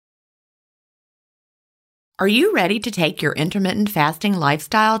Are you ready to take your intermittent fasting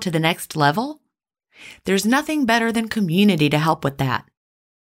lifestyle to the next level? There's nothing better than community to help with that.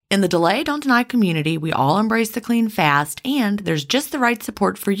 In the Delay Don't Deny community, we all embrace the clean fast, and there's just the right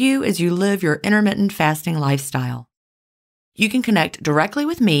support for you as you live your intermittent fasting lifestyle. You can connect directly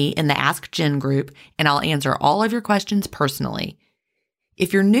with me in the Ask Jen group, and I'll answer all of your questions personally.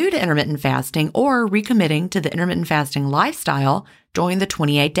 If you're new to intermittent fasting or recommitting to the intermittent fasting lifestyle, join the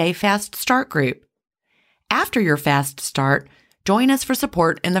 28-Day Fast Start group. After your fast start, join us for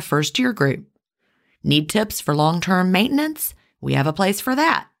support in the First Year group. Need tips for long-term maintenance? We have a place for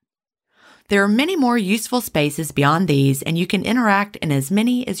that. There are many more useful spaces beyond these, and you can interact in as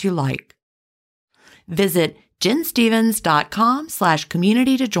many as you like. Visit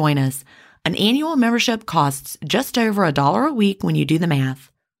jenstevens.com/community to join us. An annual membership costs just over $1 a week when you do the math.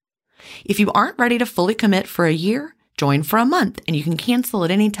 If you aren't ready to fully commit for a year, join for a month and you can cancel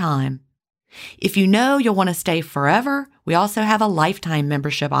at any time. If you know you'll want to stay forever, we also have a lifetime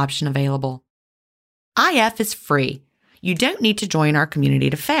membership option available. IF is free. You don't need to join our community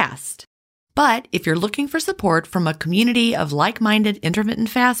to fast. But if you're looking for support from a community of like-minded intermittent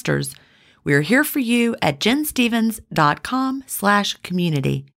fasters, we're here for you at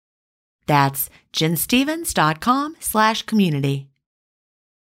jenstevens.com/community. That's jenstevens.com/community.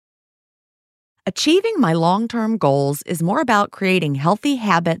 Achieving my long-term goals is more about creating healthy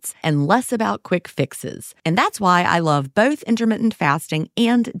habits and less about quick fixes. And that's why I love both intermittent fasting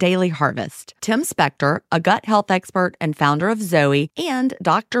and Daily Harvest. Tim Spector, a gut health expert and founder of Zoe, and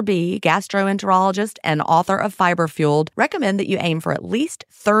Dr. B, gastroenterologist and author of Fiber Fueled, recommend that you aim for at least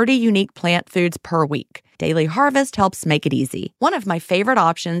 30 unique plant foods per week. Daily Harvest helps make it easy. One of my favorite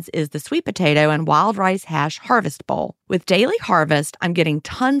options is the sweet potato and wild rice hash harvest bowl. With Daily Harvest, I'm getting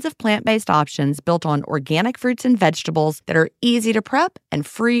tons of plant-based options built on organic fruits and vegetables that are easy to prep and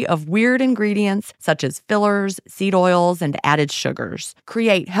free of weird ingredients such as fillers, seed oils, and added sugars.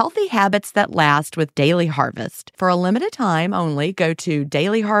 Create healthy habits that last with Daily Harvest. For a limited time only, go to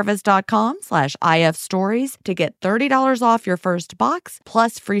dailyharvest.com/ifstories to get $30 off your first box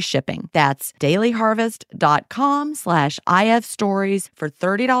plus free shipping. That's dailyharvest.com/ifstories for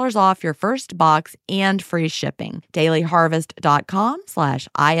 $30 off your first box and free shipping.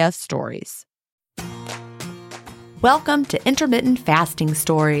 dailyharvest.com/ifstories. Welcome to Intermittent Fasting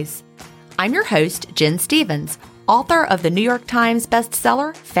Stories. I'm your host, Jen Stevens, author of the New York Times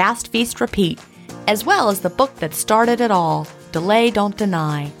bestseller, Fast, Feast, Repeat, as well as the book that started it all, Delay Don't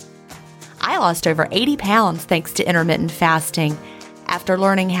Deny. I lost over 80 pounds thanks to intermittent fasting after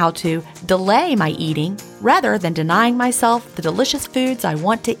learning how to delay my eating rather than denying myself the delicious foods I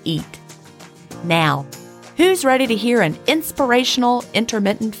want to eat. Now, who's ready to hear an inspirational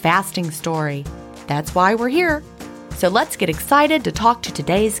intermittent fasting story? That's why we're here. So let's get excited to talk to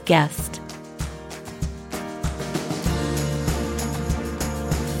today's guest.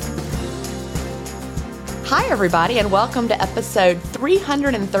 Hi, everybody, and welcome to episode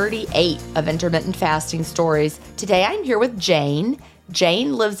 338 of Intermittent Fasting Stories. Today I'm here with Jane.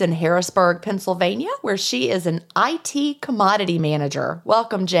 Jane lives in Harrisburg, Pennsylvania, where she is an IT commodity manager.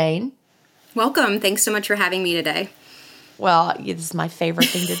 Welcome, Jane. Welcome. Thanks so much for having me today. Well, this is my favorite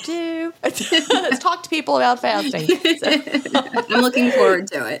thing to do. Is talk to people about fasting. So. I'm looking forward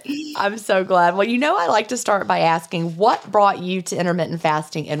to it. I'm so glad. Well, I like to start by asking, what brought you to intermittent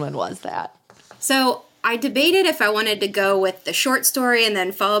fasting and when was that? So I debated if I wanted to go with the short story and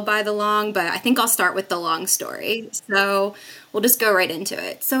then followed by the long, but I think I'll start with the long story. So we'll just go right into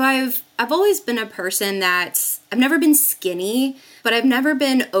it. So I've always been a person I've never been skinny, but I've never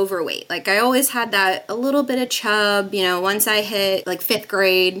been overweight. Like I always had that a little bit of chub, once I hit like 5th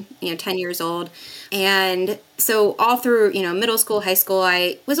grade, 10 years old. And so all through, middle school, high school,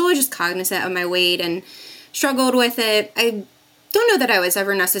 I was always just cognizant of my weight and struggled with it. I don't know that I was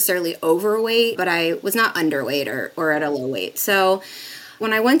ever necessarily overweight, but I was not underweight or at a low weight. So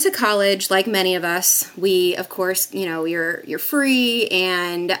when I went to college, like many of us, we, of course, you're free,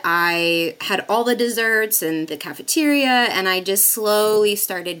 and I had all the desserts and the cafeteria, and I just slowly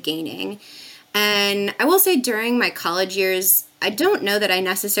started gaining. And I will say during my college years, I don't know that I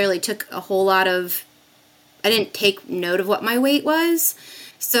necessarily took a whole lot of, I didn't take note of what my weight was.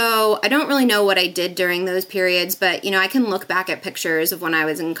 So I don't really know what I did during those periods, but, I can look back at pictures of when I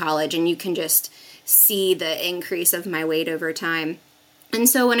was in college, and you can just see the increase of my weight over time. And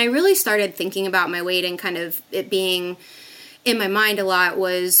so when I really started thinking about my weight and kind of it being in my mind a lot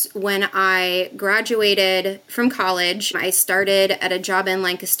was when I graduated from college. I started at a job in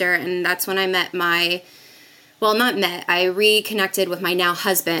Lancaster, and that's when I met my Well, not met. I reconnected with my now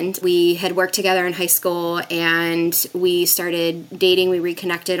husband. We had worked together in high school and we started dating. We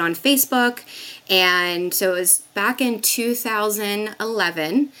reconnected on Facebook. And so it was back in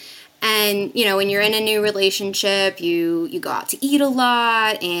 2011. And, you know, when you're in a new relationship, you go out to eat a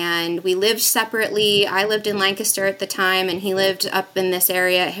lot, and we lived separately. I lived in Lancaster at the time, and he lived up in this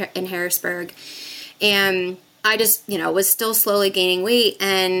area in Harrisburg. And I just, you know, was still slowly gaining weight,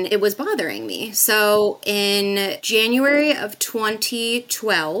 and it was bothering me. So in January of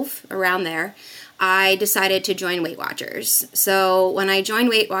 2012, around there, I decided to join Weight Watchers. So when I joined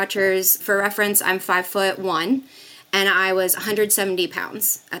Weight Watchers, for reference, I'm 5'1", and I was 170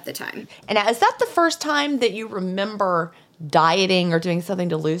 pounds at the time. And is that the first time that you remember dieting or doing something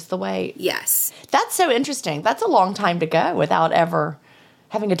to lose the weight? Yes. That's so interesting. That's a long time to go without ever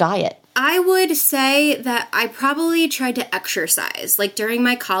having a diet. I would say that I probably tried to exercise. Like during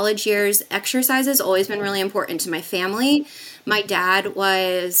my college years, exercise has always been really important to my family. My dad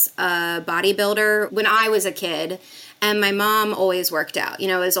was a bodybuilder when I was a kid, and my mom always worked out. You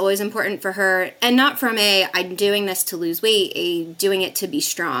know, it was always important for her, and not from I'm doing this to lose weight, doing it to be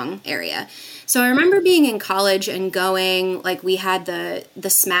strong area. So I remember being in college and going, like we had the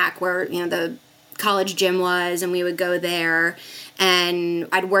SMAC where, you know, the college gym was, and we would go there and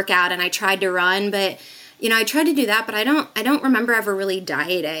I'd work out and I tried to run, but you know, I tried to do that, but I don't remember ever really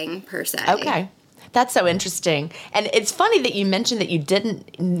dieting per se. Okay. That's so interesting. And it's funny that you mentioned that you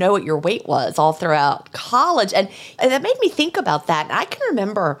didn't know what your weight was all throughout college. And that made me think about that. And I can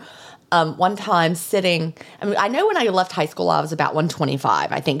remember one time sitting, I mean, I know when I left high school, I was about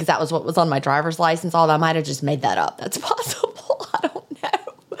 125, I think, because that was what was on my driver's license. Although I might have just made that up. That's possible. I don't know.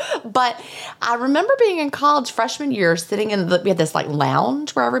 But I remember being in college freshman year, sitting we had this like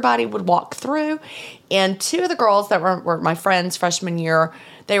lounge where everybody would walk through. And two of the girls that were my friends freshman year,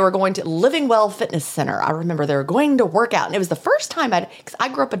 they were going to Living Well Fitness Center. I remember they were going to work out. And it was the first time because I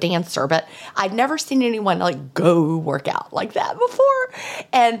grew up a dancer, but I'd never seen anyone like go work out like that before.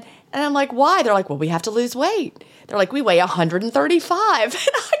 And I'm like, why? They're like, well, we have to lose weight. They're like, we weigh 135. And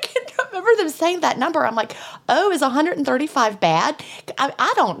I can remember them saying that number. I'm like, oh, is 135 bad?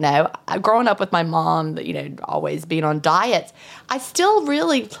 I don't know. Growing up with my mom, you know, always being on diets, I still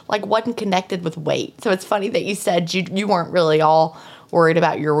really like wasn't connected with weight. So it's funny that you said you weren't really all worried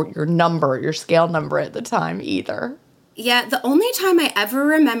about your number, your scale number at the time either. Yeah, the only time I ever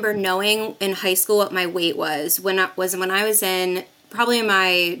remember knowing in high school what my weight was when I was in probably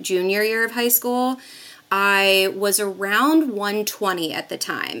my junior year of high school. I was around 120 at the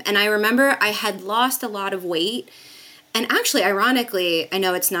time. And I remember I had lost a lot of weight. And actually, ironically, I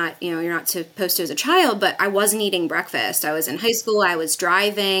know it's not, you know, you're not supposed to as a child, but I wasn't eating breakfast. I was in high school. I was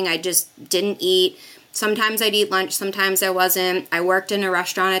driving. I just didn't eat. Sometimes I'd eat lunch. Sometimes I wasn't. I worked in a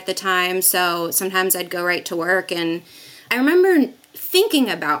restaurant at the time. So sometimes I'd go right to work. And I remember thinking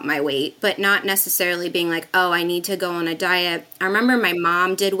about my weight, but not necessarily being like, oh, I need to go on a diet. I remember my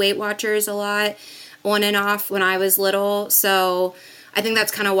mom did Weight Watchers a lot on and off when I was little. So I think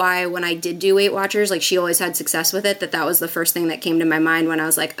that's kind of why when I did do Weight Watchers, like she always had success with it, that was the first thing that came to my mind when I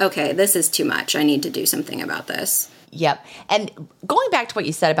was like, okay, this is too much. I need to do something about this. Yep. And going back to what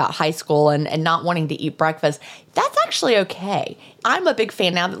you said about high school and not wanting to eat breakfast, that's actually okay. I'm a big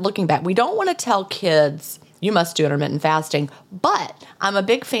fan now that looking back, we don't want to tell kids you must do intermittent fasting, but I'm a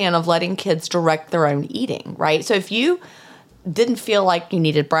big fan of letting kids direct their own eating, right? So if you didn't feel like you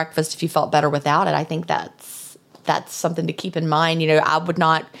needed breakfast, if you felt better without it, I think that's something to keep in mind. You know, I would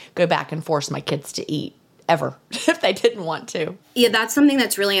not go back and force my kids to eat ever if they didn't want to. Yeah, that's something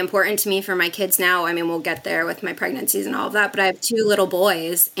that's really important to me for my kids now. I mean, we'll get there with my pregnancies and all of that, but I have 2 little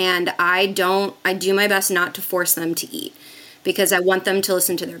boys, and I do my best not to force them to eat because I want them to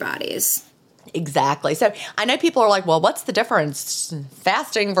listen to their bodies. Exactly. So I know people are like, well, what's the difference?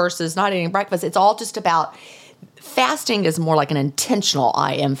 Fasting versus not eating breakfast. It's all just about fasting is more like an intentional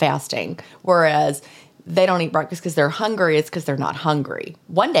I am fasting, whereas they don't eat breakfast because they're hungry. It's because they're not hungry.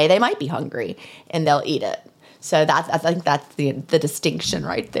 One day they might be hungry and they'll eat it. So I think that's the distinction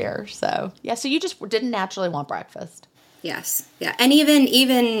right there. So yeah, so you just didn't naturally want breakfast. Yes. Yeah. And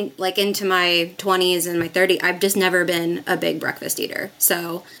even like into my 20s and my 30s, I've just never been a big breakfast eater.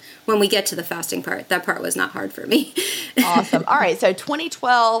 So when we get to the fasting part, that part was not hard for me. Awesome. All right. So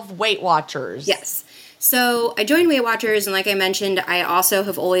 2012 Weight Watchers. Yes. So I joined Weight Watchers, and like I mentioned, I also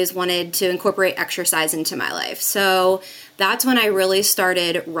have always wanted to incorporate exercise into my life. So that's when I really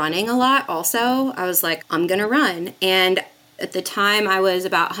started running a lot also. I was like, I'm going to run. And at the time, I was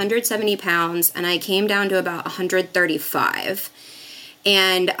about 170 pounds, and I came down to about 135.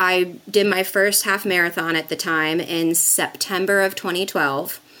 And I did my first half marathon at the time in September of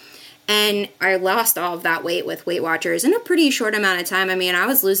 2012. And I lost all of that weight with Weight Watchers in a pretty short amount of time. I mean, I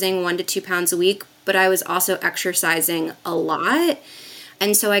was losing 1 to 2 pounds a week, but I was also exercising a lot.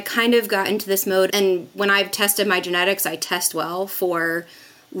 And so I kind of got into this mode. And when I've tested my genetics, I test well for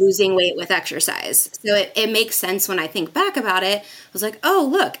losing weight with exercise. So it makes sense when I think back about it. I was like, oh,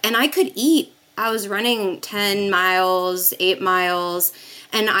 look, and I could eat. I was running 10 miles, 8 miles,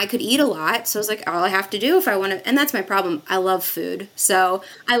 and I could eat a lot. So I was like, all I have to do if I want to, and that's my problem. I love food. So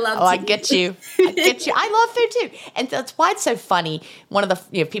I love I get you. I get you. I love food too. And that's why it's so funny. One of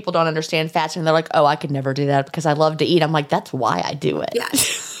the, people don't understand fasting. They're like, oh, I could never do that because I love to eat. I'm like, that's why I do it.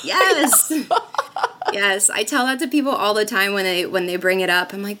 Yes. Yes. Yes. I tell that to people all the time when they bring it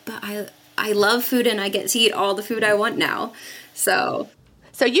up. I'm like, but I love food and I get to eat all the food I want now. So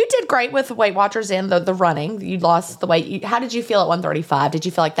you did great with Weight Watchers and the running. You lost the weight. How did you feel at 135? Did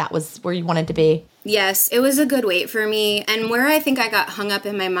you feel like that was where you wanted to be? Yes, it was a good weight for me. And where I think I got hung up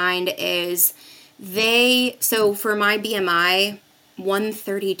in my mind is so for my BMI,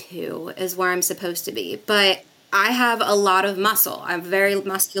 132 is where I'm supposed to be. But I have a lot of muscle. I have very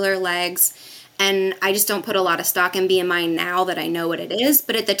muscular legs. And I just don't put a lot of stock in BMI now that I know what it is.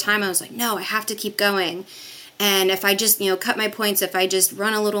 But at the time I was like, no, I have to keep going. And if I just, cut my points, if I just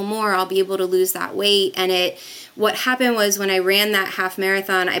run a little more, I'll be able to lose that weight. And what happened was when I ran that half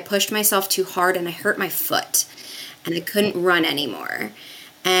marathon, I pushed myself too hard and I hurt my foot and I couldn't run anymore.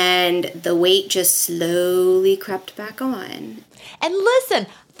 And the weight just slowly crept back on. And listen,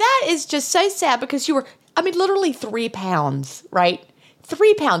 that is just so sad because you were, literally 3 pounds, right?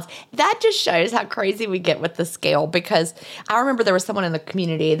 3 pounds. That just shows how crazy we get with the scale, because I remember there was someone in the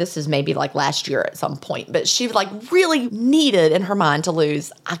community, this is maybe like last year at some point, but she really needed in her mind to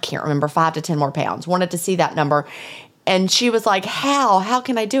lose, I can't remember, 5 to 10 more pounds, wanted to see that number. And she was like, how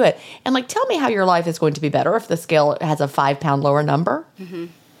can I do it? And tell me how your life is going to be better if the scale has a 5 pound lower number. Mm-hmm.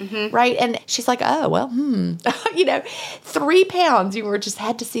 Mm-hmm. Right. And she's like, oh, well, 3 pounds. You just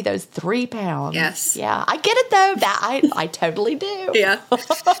had to see those 3 pounds. Yes. Yeah. I get it though. That I totally do. Yeah.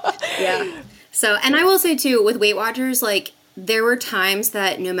 Yeah. So, and I will say too, with Weight Watchers, there were times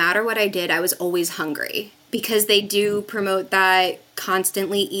that no matter what I did, I was always hungry, because they do promote that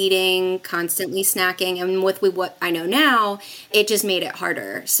constantly eating, constantly snacking. And with what I know now, it just made it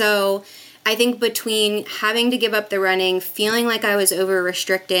harder. So I think between having to give up the running, feeling like I was over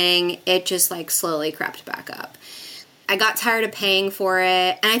restricting, it just slowly crept back up. I got tired of paying for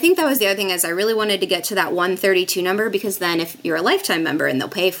it. And I think that was the other thing, is I really wanted to get to that 132 number, because then if you're a lifetime member and they'll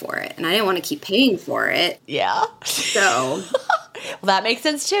pay for it. And I didn't want to keep paying for it. Yeah. So well, that makes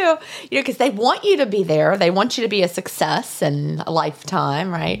sense too. Because they want you to be there. They want you to be a success and a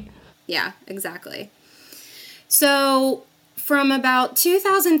lifetime, right? Yeah, exactly. So from about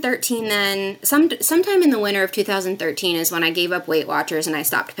 2013 then, sometime in the winter of 2013 is when I gave up Weight Watchers and I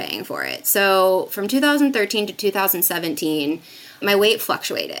stopped paying for it. So from 2013 to 2017, my weight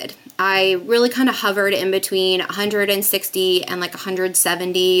fluctuated. I really kind of hovered in between 160 and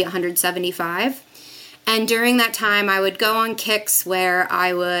 170, 175. And during that time, I would go on kicks where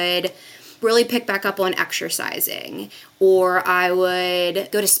I would really pick back up on exercising, or I would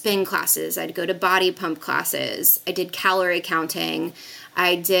go to spin classes. I'd go to body pump classes. I did calorie counting.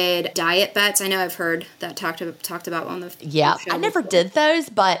 I did diet bets. I know I've heard that talked about on the yeah. show I never did those,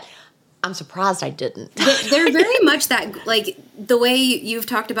 but I'm surprised I didn't. They're very much that, the way you've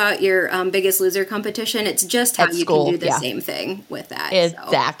talked about your Biggest Loser competition, it's just how you can do the same thing with that.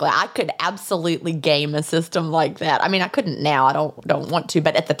 Exactly. So I could absolutely game a system like that. I couldn't now. I don't want to,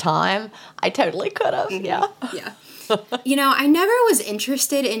 but at the time, I totally could have. Mm-hmm. Yeah. Yeah. I never was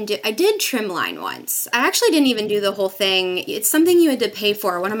interested in I did Trimline once. I actually didn't even do the whole thing. It's something you had to pay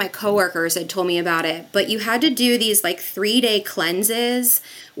for. One of my coworkers had told me about it. But you had to do these 3-day cleanses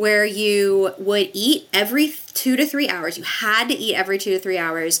where you would eat every 2 to 3 hours. You had to eat every 2 to 3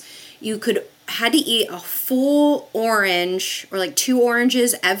 hours. You had to eat a full orange or 2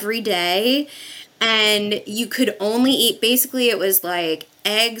 oranges every day. And you could only eat, basically it was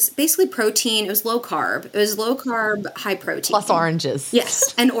eggs, basically protein. It was low carb. It was low carb, high protein. Plus oranges.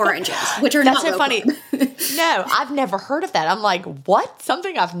 Yes, and oranges, which are That's not so funny. No, I've never heard of that. I'm like, what?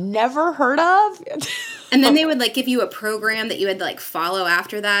 Something I've never heard of? And then they would give you a program that you had to follow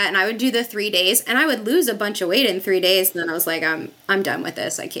after that. And I would do the 3 days, and I would lose a bunch of weight in 3 days. And then I was like, I'm done with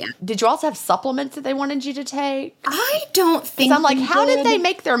this. I can't. Did you also have supplements that they wanted you to take? I don't think. I'm like, how did they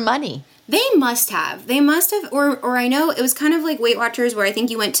make their money? They must have, or I know it was kind of like Weight Watchers, where I think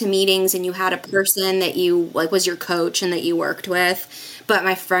you went to meetings and you had a person that you was your coach and that you worked with. But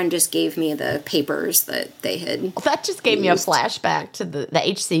my friend just gave me the papers that they had. Well, that just gave me a flashback to the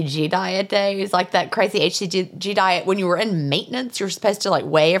HCG diet days, like that crazy HCG diet when you were in maintenance. You were supposed to like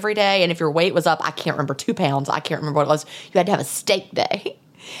weigh every day, and if your weight was up, I can't remember, 2 pounds, I can't remember what it was, you had to have a steak day.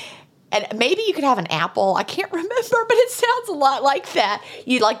 And maybe you could have an apple. I can't remember, but it sounds a lot like that.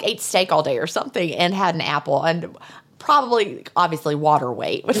 You like ate steak all day or something and had an apple, and probably, obviously, water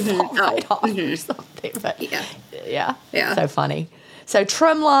weight would fall right off or something. But yeah, so funny. So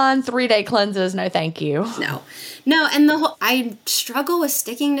Trimline, 3-day cleanses, no thank you. No, and I struggle with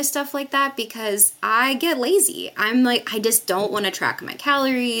sticking to stuff like that because I get lazy. I'm like, I just don't want to track my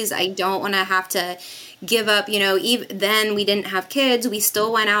calories. I don't want to have to give up, even then we didn't have kids. We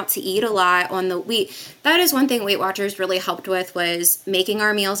still went out to eat a lot that is one thing Weight Watchers really helped with, was making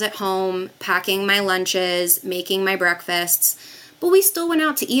our meals at home, packing my lunches, making my breakfasts. But we still went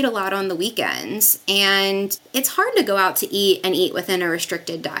out to eat a lot on the weekends, and it's hard to go out to eat and eat within a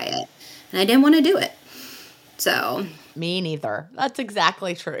restricted diet, and I didn't want to do it. So me neither. That's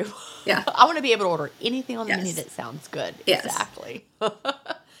exactly true. Yeah. I want to be able to order anything on the menu that sounds good. Yes. Exactly.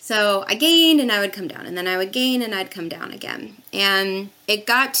 So I gained and I would come down, and then I would gain and I'd come down again. And it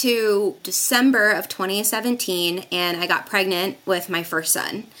got to December of 2017, and I got pregnant with my first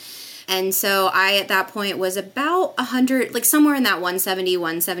son. And so I, at that point, was about 100, like somewhere in that 170,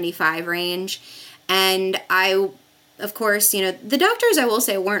 175 range. And I, of course, the doctors, I will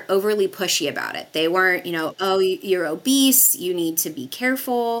say, weren't overly pushy about it. They weren't, oh, you're obese, you need to be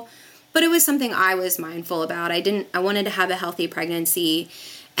careful. But it was something I was mindful about. I wanted to have a healthy pregnancy.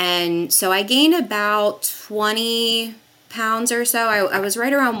 And so I gained about 20 pounds or so. I was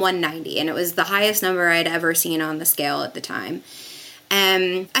right around 190, and it was the highest number I'd ever seen on the scale at the time.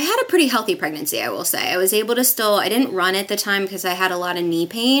 I had a pretty healthy pregnancy, I will say. I was able to I didn't run at the time because I had a lot of knee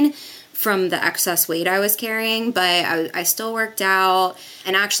pain from the excess weight I was carrying, but I still worked out.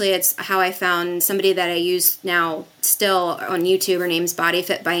 And actually, it's how I found somebody that I use now still on YouTube. Her name's Body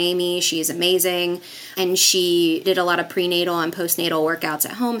Fit by Amy. She's amazing. And she did a lot of prenatal and postnatal workouts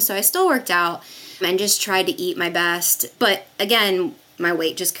at home. So I still worked out and just tried to eat my best. But again, my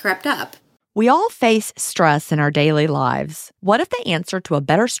weight just crept up. We all face stress in our daily lives. What if the answer to a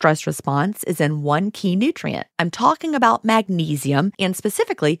better stress response is in one key nutrient? I'm talking about magnesium, and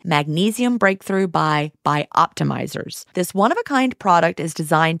specifically Magnesium Breakthrough by Bioptimizers. This one-of-a-kind product is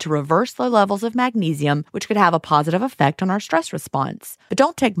designed to reverse low levels of magnesium, which could have a positive effect on our stress response. But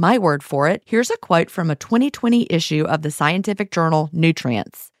don't take my word for it. Here's a quote from a 2020 issue of the scientific journal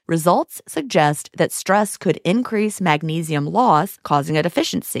Nutrients. Results suggest that stress could increase magnesium loss, causing a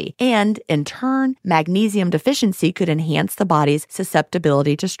deficiency. And, in turn, magnesium deficiency could enhance the body's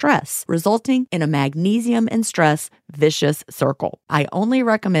susceptibility to stress, resulting in a magnesium and stress vicious circle. I only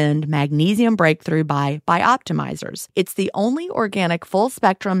recommend Magnesium Breakthrough by Bioptimizers. It's the only organic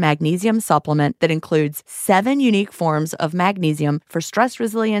full-spectrum magnesium supplement that includes 7 unique forms of magnesium for stress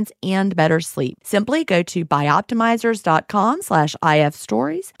resilience and better sleep. Simply go to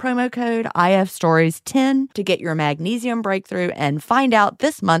bioptimizers.com/ifstories, promo code IFStories10 to get your Magnesium Breakthrough and find out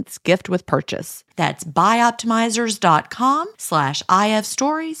this month's gift with purchase. That's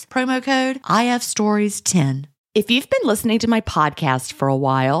bioptimizers.com/IFstories, promo code IFStories10. If you've been listening to my podcast for a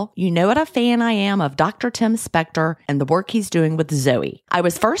while, you know what a fan I am of Dr. Tim Spector and the work he's doing with Zoe. I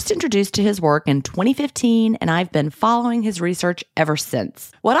was first introduced to his work in 2015, and I've been following his research ever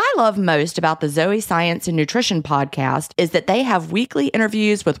since. What I love most about the Zoe Science and Nutrition podcast is that they have weekly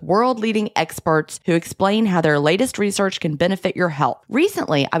interviews with world-leading experts who explain how their latest research can benefit your health.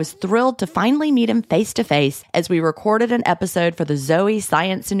 Recently, I was thrilled to finally meet him face-to-face as we recorded an episode for the Zoe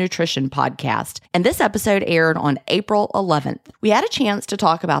Science and Nutrition podcast, and this episode aired on April 11th. We had a chance to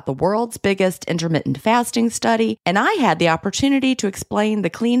talk about the world's biggest intermittent fasting study, and I had the opportunity to explain the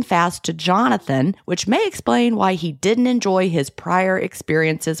clean fast to Jonathan, which may explain why he didn't enjoy his prior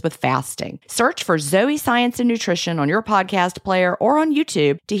experiences with fasting. Search for Zoe Science and Nutrition on your podcast player or on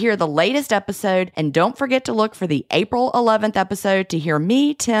YouTube to hear the latest episode, and don't forget to look for the April 11th episode to hear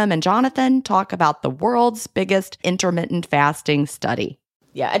me, Tim, and Jonathan talk about the world's biggest intermittent fasting study.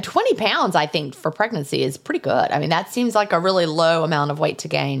 Yeah, and 20 pounds, I think, for pregnancy is pretty good. I mean, that seems like a really low amount of weight to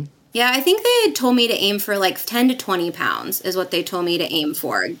gain. Yeah, I think they had told me to aim for like 10 to 20 pounds is what they told me to aim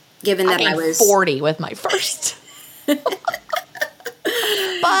for, given that I was 40 with my first. But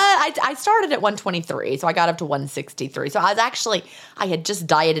I started at 123, so I got up to 163. So I had just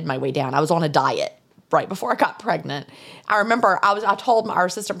dieted my way down. I was on a diet right before I got pregnant. I remember I told our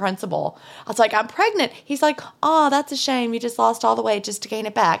assistant principal, I was like, I'm pregnant. He's like, oh, that's a shame. You just lost all the weight just to gain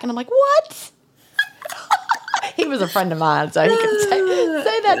it back. And I'm like, what? He was a friend of mine, so he could say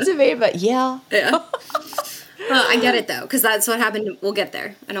that to me. But yeah. Well, I get it though, because that's what happened. We'll get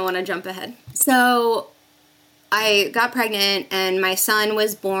there. I don't want to jump ahead. So I got pregnant and my son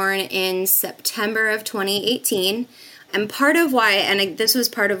was born in September of 2018. And part of why, and this was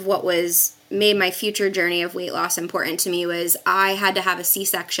part of what was made my future journey of weight loss important to me, was I had to have a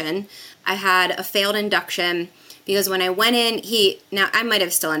C-section. I had a failed induction because when I went in, now I might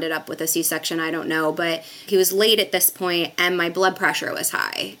have still ended up with a C-section, I don't know, but he was late at this point and my blood pressure was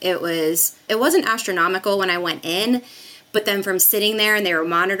high. It wasn't astronomical when I went in, but then from sitting there and they were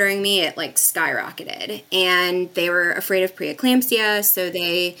monitoring me, it like skyrocketed. And they were afraid of preeclampsia, so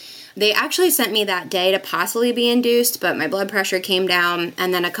they actually sent me that day to possibly be induced, but my blood pressure came down.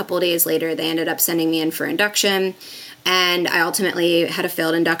 And then a couple of days later, they ended up sending me in for induction. And I ultimately had a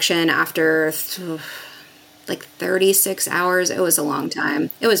failed induction after like 36 hours. It was a long time.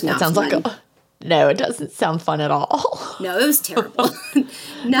 It was not fun. No, it doesn't sound fun at all. No, it was terrible.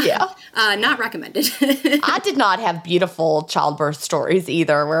 Not recommended. I did not have beautiful childbirth stories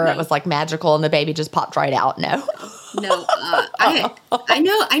either, where it was like magical and the baby just popped right out. No. No,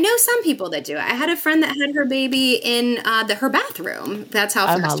 I know some people that do. I had a friend that had her baby in her bathroom. That's how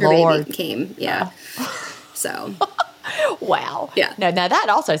fast her baby came. Yeah. So. Wow. Yeah. No, now that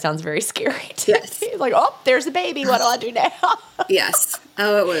also sounds very scary too. Yes. He's like, oh, there's a baby. What do I do now? Yes.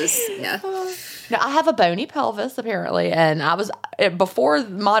 Oh, it was. Yeah. No, I have a bony pelvis apparently, and before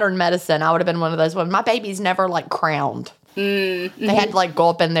modern medicine, I would have been one of those women. My baby's never like crowned. Mm-hmm. They had to like go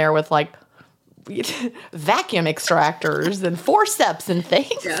up in there with like vacuum extractors and forceps and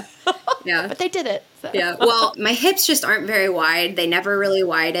things. Yeah. But they did it. So. Yeah. Well, my hips just aren't very wide. They never really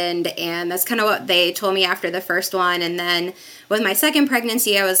widened. And that's kind of what they told me after the first one. And then with my second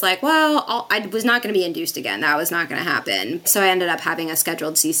pregnancy, I was like, well, I was not going to be induced again. That was not going to happen. So I ended up having a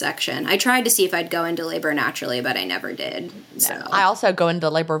scheduled C-section. I tried to see if I'd go into labor naturally, but I never did. So I also go into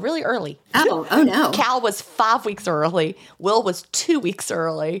labor really early. Oh no. Cal was 5 weeks early. Will was 2 weeks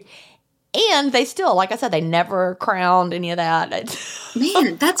early. And they still, like I said, they never crowned any of that.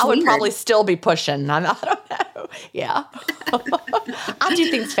 Man, that's I would weird. probably still be pushing. I don't know. Yeah. I do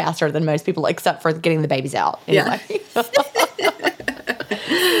things faster than most people, except for getting the babies out. Anyway.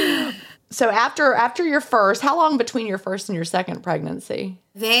 Yeah. So after your first, how long between your first and your second pregnancy?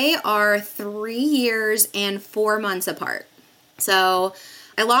 They are 3 years and 4 months apart. So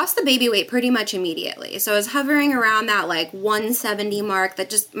I lost the baby weight pretty much immediately. So I was hovering around that like 170 mark that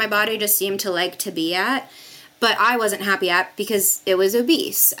just my body just seemed to like to be at. But I wasn't happy at because it was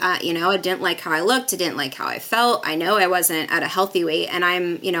obese. I didn't like how I looked. I didn't like how I felt. I know I wasn't at a healthy weight, and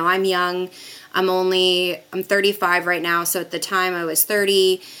I'm young. I'm 35 right now. So at the time I was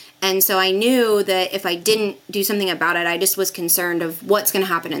 30. And so I knew that if I didn't do something about it, I just was concerned of what's going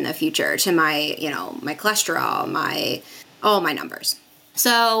to happen in the future to my, my cholesterol, all my numbers.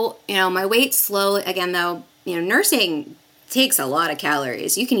 So, my weight slowly, again, though, nursing takes a lot of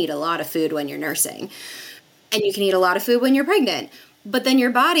calories. You can eat a lot of food when you're nursing, and you can eat a lot of food when you're pregnant. But then your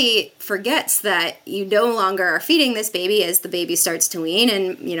body forgets that you no longer are feeding this baby as the baby starts to wean,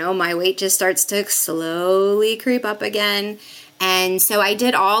 and, my weight just starts to slowly creep up again. And so I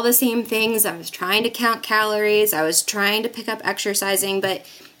did all the same things. I was trying to count calories. I was trying to pick up exercising, but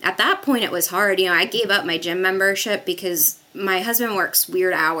at that point it was hard. I gave up my gym membership because my husband works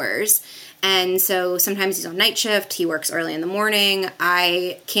weird hours. And so sometimes he's on night shift. He works early in the morning.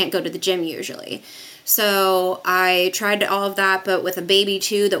 I can't go to the gym usually. So I tried all of that, but with a baby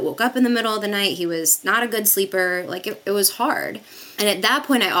too that woke up in the middle of the night, he was not a good sleeper. Like it was hard. And at that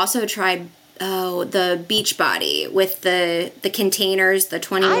point I also tried the Beachbody with the containers, the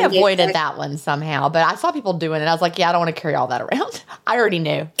 21. I avoided that one somehow, but I saw people doing it. I was like, yeah, I don't want to carry all that around. I already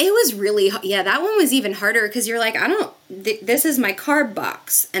knew. It was really, that one was even harder because you're like, this is my carb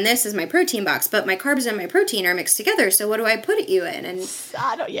box and this is my protein box, but my carbs and my protein are mixed together. So what do I put you in? And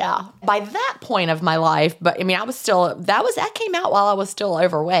by that point of my life, but I mean, I was still, that came out while I was still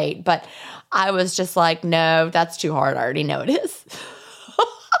overweight, but I was just like, no, that's too hard. I already know it is.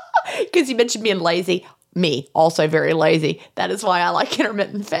 Because you mentioned being lazy. Me, also very lazy. That is why I like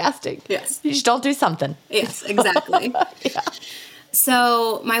intermittent fasting. Yes. You just don't do something. Yes, exactly. Yeah.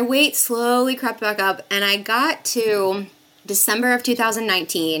 So my weight slowly crept back up, and I got to December of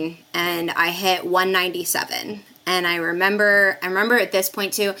 2019, and I hit 197. And I remember at this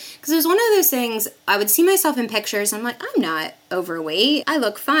point too, because it was one of those things, I would see myself in pictures, and I'm like, I'm not overweight. I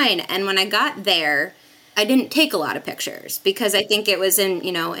look fine. And when I got there, I didn't take a lot of pictures because I think it was in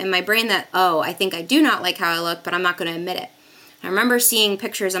my brain that, I think I do not like how I look, but I'm not going to admit it. I remember seeing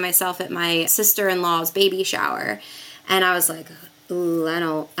pictures of myself at my sister-in-law's baby shower, and I was like, ooh,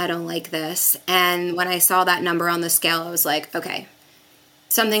 I don't like this. And when I saw that number on the scale, I was like, okay,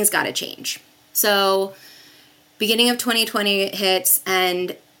 something's got to change. So beginning of 2020 hits,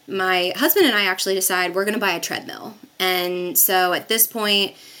 and my husband and I actually decide we're going to buy a treadmill. And so at this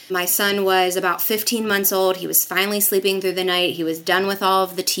point, my son was about 15 months old. He was finally sleeping through the night. He was done with all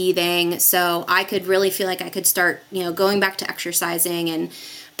of the teething. So I could really feel like I could start, going back to exercising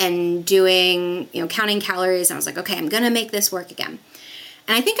and doing, counting calories. And I was like, okay, I'm going to make this work again.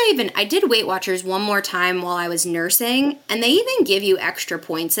 And I think I did Weight Watchers one more time while I was nursing, and they even give you extra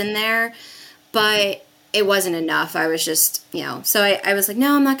points in there, but it wasn't enough. I was just, so I was like,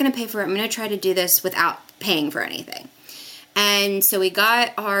 no, I'm not going to pay for it. I'm going to try to do this without paying for anything. And so we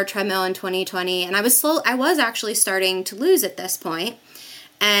got our treadmill in 2020, and I was actually starting to lose at this point,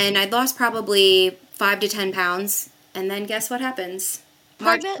 and I'd lost probably 5 to 10 pounds. And then guess what happens?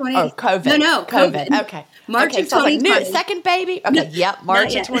 March 20. Oh, COVID. No, COVID. Okay. March of 2020. Like, second baby? Okay, no, yep,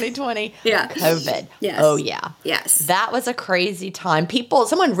 March of 2020. Yeah. COVID. Yes. Oh, yeah. Yes. That was a crazy time.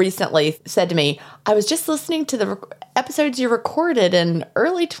 Someone recently said to me, I was just listening to the episodes you recorded in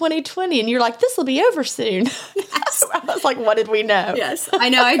early 2020, and you're like, this will be over soon. Yes. I was like, what did we know? Yes, I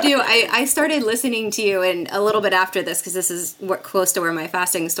know, I do. I started listening to you a little bit after this, because this is close to where my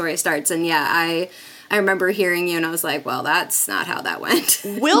fasting story starts, and yeah, I remember hearing you, and I was like, well, that's not how that went.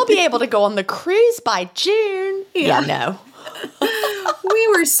 We'll be able to go on the cruise by June. Yeah, no. We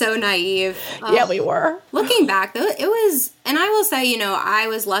were so naive. Yeah, we were. Looking back, though, it was, and I will say, I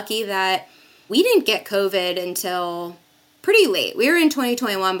was lucky that we didn't get COVID until pretty late. We were in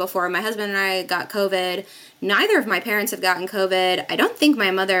 2021 before my husband and I got COVID. Neither of my parents have gotten COVID. I don't think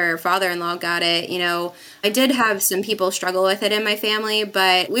my mother or father-in-law got it. I did have some people struggle with it in my family,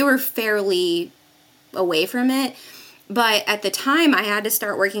 but we were fairly away from it. But at the time, I had to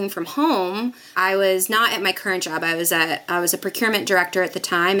start working from home. I was not at my current job. I was a procurement director at the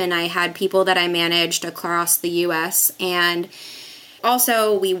time, and I had people that I managed across the U.S. And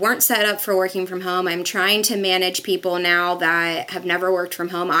also, we weren't set up for working from home. I'm trying to manage people now that have never worked from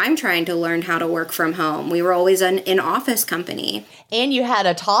home. I'm trying to learn how to work from home. We were always an in-office company. And you had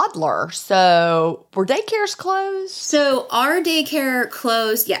a toddler, so were daycares closed? So our daycare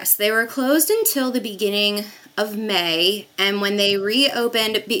closed, yes. They were closed until the beginning of May, and when they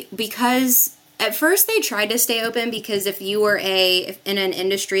reopened, because at first they tried to stay open, because if you were in an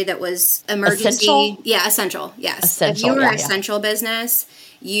industry that was emergency, essential, yes. Essential, if you were essential business,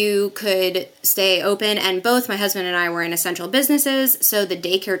 you could stay open, and both my husband and I were in essential businesses, so the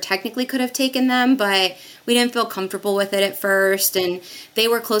daycare technically could have taken them, but we didn't feel comfortable with it at first, and they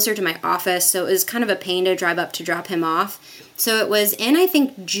were closer to my office, so it was kind of a pain to drive up to drop him off. So it was in, I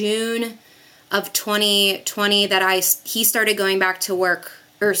think, June of 2020 that he started going back to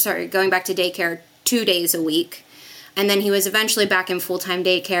daycare 2 days a week. And then he was eventually back in full-time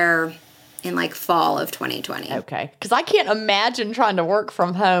daycare in fall of 2020. Okay. Because I can't imagine trying to work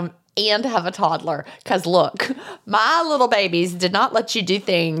from home and have a toddler. Because look, my little babies did not let you do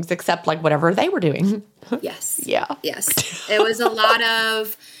things except whatever they were doing. Yes. Yeah. Yes. It was a lot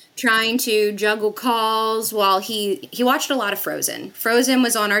of trying to juggle calls while he watched a lot of Frozen. Frozen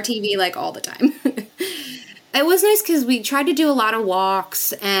was on our TV all the time. It was nice because we tried to do a lot of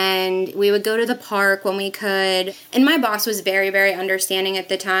walks, and we would go to the park when we could. And my boss was very, very understanding at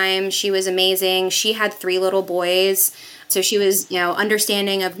the time. She was amazing. She had 3 little boys. So she was,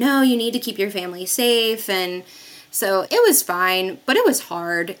 understanding of, no, you need to keep your family safe. And so it was fine, but it was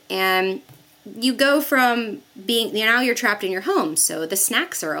hard. And you go from being, now you're trapped in your home. So the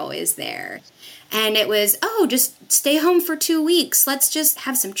snacks are always there. And it was, just stay home for 2 weeks. Let's just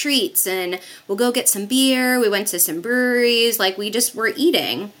have some treats, and we'll go get some beer. We went to some breweries. We just were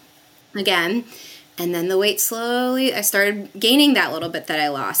eating again. And then the weight slowly, I started gaining that little bit that I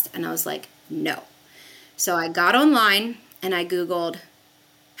lost. And I was like, no. So I got online and I Googled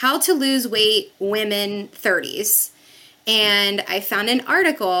how to lose weight women 30s. And I found an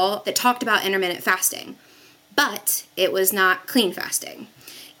article that talked about intermittent fasting, but it was not clean fasting.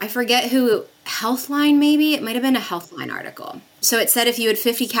 I forget who, Healthline maybe? It might have been a Healthline article. So it said if you had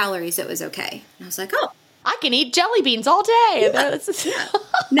 50 calories, it was okay. And I was like, oh. I can eat jelly beans all day. Yeah.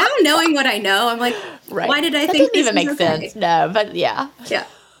 Now knowing what I know, I'm like, right. Why did I think this didn't even make sense? No, but yeah. Yeah.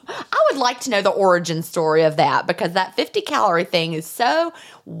 I would like to know the origin story of that, because that 50 calorie thing is so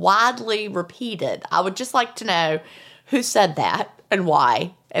widely repeated. I would just like to know who said that and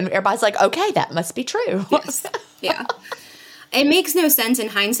why. And everybody's like, okay, that must be true. Yes. Yeah. It makes no sense in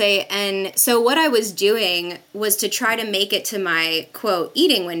hindsight. And so what I was doing was to try to make it to my, quote,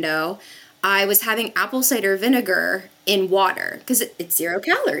 eating window. I was having apple cider vinegar in water because it's 0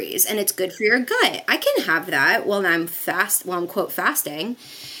 calories and it's good for your gut. I can have that while I'm quote, fasting.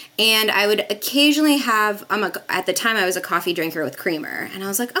 And I would occasionally have, at the time I was a coffee drinker with creamer. And I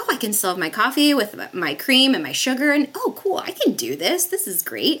was like, oh, I can still have my coffee with my cream and my sugar. And oh, cool, I can do this. This is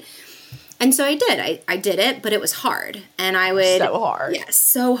great. And so I did. I did it, but it was hard. And I would... So hard. Yes,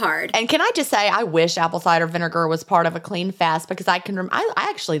 so hard. And can I just say, I wish apple cider vinegar was part of a clean fast because I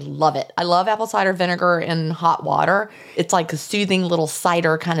actually love it. I love apple cider vinegar in hot water. It's like a soothing little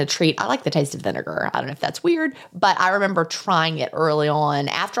cider kind of treat. I like the taste of vinegar. I don't know if that's weird, but I remember trying it early on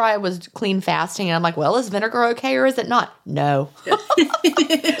after I was clean fasting. And I'm like, well, is vinegar okay or is it not? No.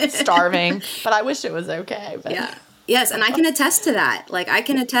 Starving. But I wish it was okay. But. Yeah. Yes, and I can attest to that. Like, I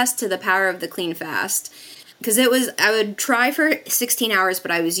can attest to the power of the clean fast. Because I would try for 16 hours,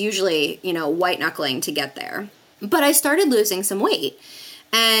 but I was usually, white knuckling to get there. But I started losing some weight.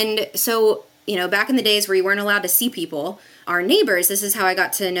 And so, back in the days where you weren't allowed to see people, our neighbors, this is how I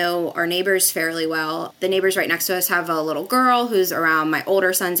got to know our neighbors fairly well. The neighbors right next to us have a little girl who's around my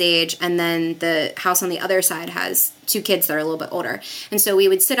older son's age, and then the house on the other side has 2 kids that are a little bit older. And so we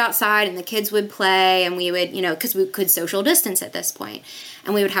would sit outside and the kids would play, and we would, because we could social distance at this point.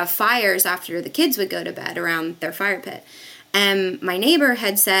 And we would have fires after the kids would go to bed around their fire pit. And my neighbor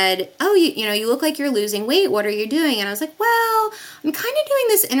had said, oh, you look like you're losing weight. What are you doing? And I was like, well, I'm kind of doing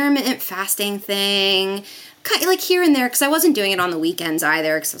this intermittent fasting thing, kind of like here and there, because I wasn't doing it on the weekends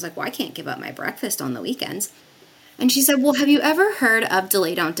either, because I was like, well, I can't give up my breakfast on the weekends. And she said, well, have you ever heard of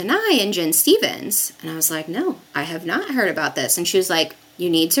Delay Don't Deny and Jen Stevens? And I was like, no, I have not heard about this. And she was like, you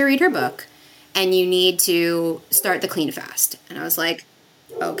need to read her book, and you need to start the clean fast. And I was like,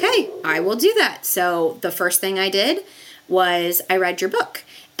 okay, I will do that. So the first thing I did was I read your book.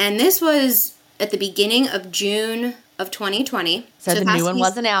 And this was at the beginning of June of 2020. So the new one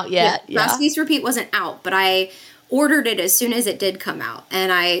wasn't out yet. Yeah. Fast Feast Repeat wasn't out, but I ordered it as soon as it did come out.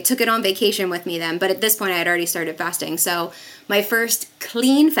 And I took it on vacation with me then. But at this point, I had already started fasting. So my first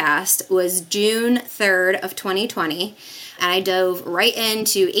clean fast was June 3rd of 2020. And I dove right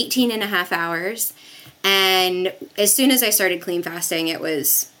into 18 and a half hours. And as soon as I started clean fasting, it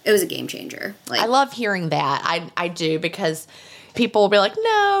was a game changer. I love hearing that. I do, because people will be like,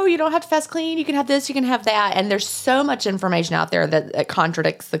 no, you don't have to fast clean. You can have this, you can have that. And there's so much information out there that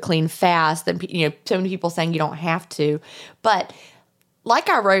contradicts the clean fast. And, so many people saying you don't have to. But like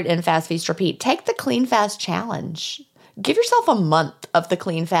I wrote in Fast Feast Repeat, take the clean fast challenge. Give yourself a month of the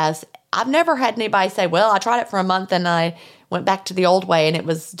clean fast. I've never had anybody say, well, I tried it for a month and I went back to the old way and it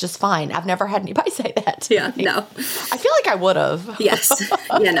was just fine. I've never had anybody say that. Yeah, no. I feel like I would have. Yes.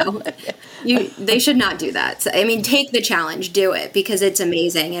 Yeah, no. They should not do that. So, take the challenge, do it, because it's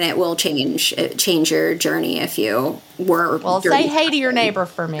amazing and it will change your journey if you were. Well, say hey to your neighbor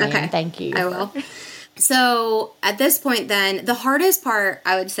for me. Okay. And thank you. I will. So at this point then, the hardest part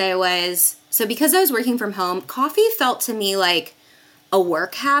I would say was, so because I was working from home, coffee felt to me like a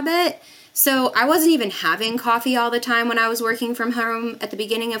work habit. So I wasn't even having coffee all the time when I was working from home at the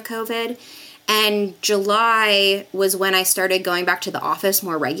beginning of COVID. And July was when I started going back to the office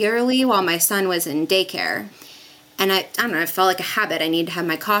more regularly while my son was in daycare. And I don't know, I felt like a habit. I needed to have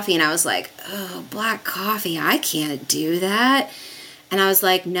my coffee. And I was like, oh, black coffee, I can't do that. And I was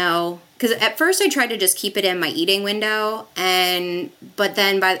like, no. Because at first I tried to just keep it in my eating window. But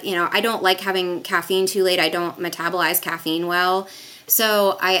then I don't like having caffeine too late. I don't metabolize caffeine well.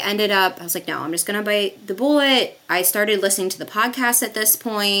 So I was like, no, I'm just going to bite the bullet. I started listening to the podcast at this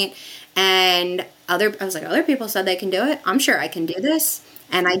point, and other people said they can do it. I'm sure I can do this.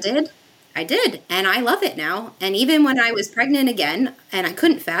 And I did. And I love it now. And even when I was pregnant again and I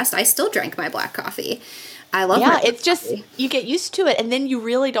couldn't fast, I still drank my black coffee. I love it. Yeah, it's just, you get used to it and then you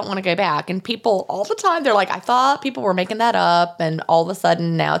really don't want to go back. And people all the time, they're like, I thought people were making that up. And all of a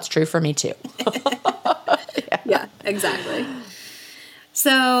sudden now it's true for me too. Yeah, exactly.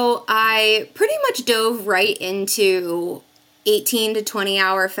 So I pretty much dove right into 18 to 20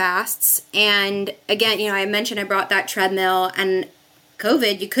 hour fasts. And again, I mentioned I brought that treadmill, and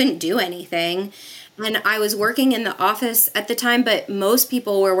COVID, you couldn't do anything. And I was working in the office at the time, but most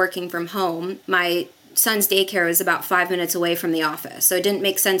people were working from home. My son's daycare was about 5 minutes away from the office, so it didn't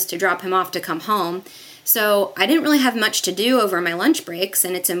make sense to drop him off to come home. So I didn't really have much to do over my lunch breaks,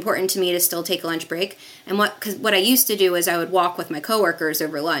 and it's important to me to still take a lunch break. And what I used to do is I would walk with my coworkers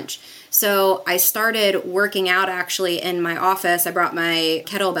over lunch. So I started working out actually in my office. I brought my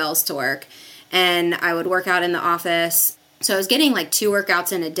kettlebells to work, and I would work out in the office. So I was getting like 2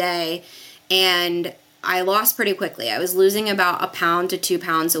 workouts in a day, and I lost pretty quickly. I was losing about 1 pound to 2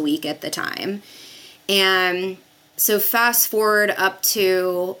 pounds a week at the time. And so fast forward up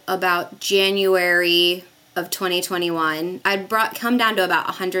to about January of 2021, I'd come down to about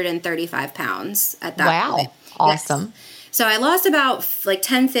 135 pounds at that point. Wow. Awesome. Yes. So I lost about like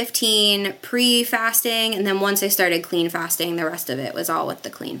 10, 15 pre-fasting, and then once I started clean fasting, the rest of it was all with the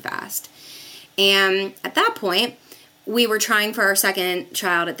clean fast. And at that point, we were trying for our second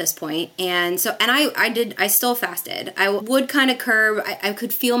child at this point. And so, and I still fasted. I would kind of curb, I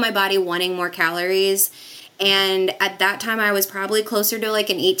could feel my body wanting more calories. And at that time, I was probably closer to like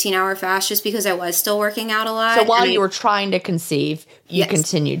an 18-hour fast just because I was still working out a lot. So while you were trying to conceive, you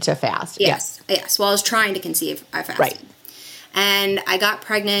continued to fast. Yes. While I was trying to conceive, I fasted. Right. And I got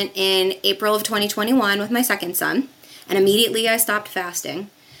pregnant in April of 2021 with my second son. And immediately I stopped fasting.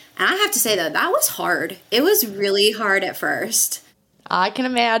 And I have to say, though, that was hard. It was really hard at first. I can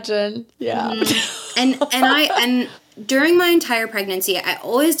imagine. Yeah. And during my entire pregnancy, I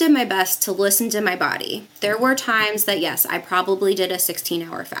always did my best to listen to my body. There were times that, yes, I probably did a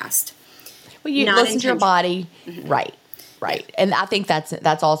 16-hour fast. Well, you listen to your body. Mm-hmm. Right. And I think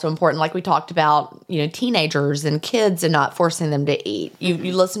that's also important. Like we talked about, teenagers and kids and not forcing them to eat.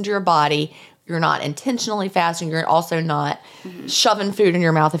 You listen to your body. You're not intentionally fasting. You're also not shoving food in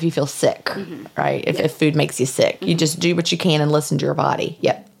your mouth if you feel sick, right? If food makes you sick. You just do what you can and listen to your body.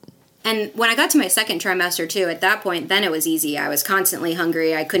 Yep. And when I got to my second trimester, too, at that point, then it was easy. I was constantly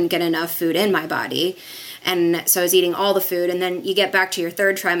hungry. I couldn't get enough food in my body. And so I was eating all the food. And then you get back to your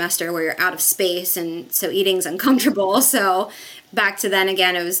third trimester where you're out of space. And so eating's uncomfortable. So back to then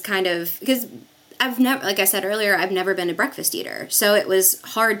again, it was kind of, because I've never, like I said earlier, I've never been a breakfast eater. So it was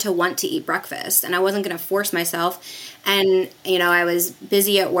hard to want to eat breakfast. And I wasn't going to force myself. And, I was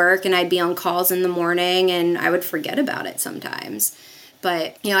busy at work and I'd be on calls in the morning and I would forget about it sometimes.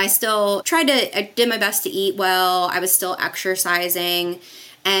 But, I still I did my best to eat well. I was still exercising.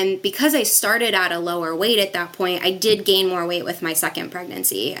 And because I started at a lower weight at that point, I did gain more weight with my second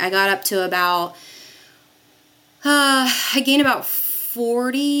pregnancy. I got up to about, I gained about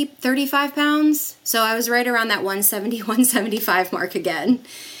 35 pounds. So I was right around that 170, 175 mark again.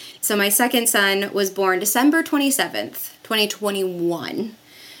 So my second son was born December 27th, 2021.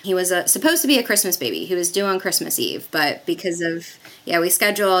 He was supposed to be a Christmas baby. He was due on Christmas Eve, but because of, we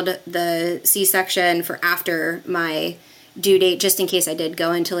scheduled the C-section for after my due date, just in case I did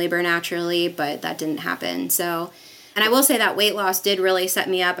go into labor naturally, but that didn't happen. So, and I will say that weight loss did really set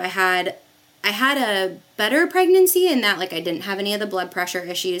me up. I had a better pregnancy in that, like, I didn't have any of the blood pressure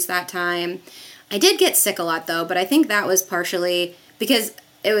issues that time. I did get sick a lot, though, but I think that was partially because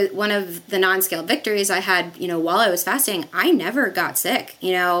it was one of the non-scaled victories I had, while I was fasting. I never got sick.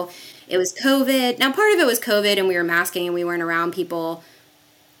 It was COVID. Now, part of it was COVID and we were masking and we weren't around people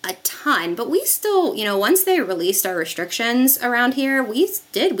a ton, but we still, once they released our restrictions around here, we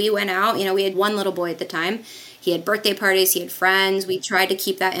went out. We had one little boy at the time. He had birthday parties, he had friends. We tried to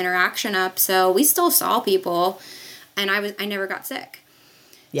keep that interaction up. So we still saw people and I never got sick.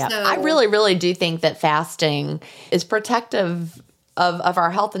 Yeah. So, I really, really do think that fasting is protective of our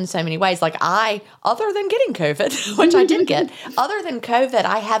health in so many ways. Like other than getting COVID, which I did get, other than COVID,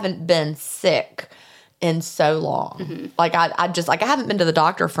 I haven't been sick in so long. Mm-hmm. Like I haven't been to the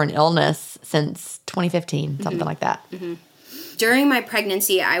doctor for an illness since 2015, something like that. Mm-hmm. During my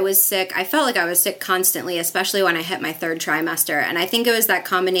pregnancy, I was sick. I felt like I was sick constantly, especially when I hit my third trimester. And I think it was that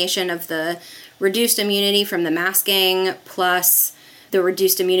combination of the reduced immunity from the masking plus the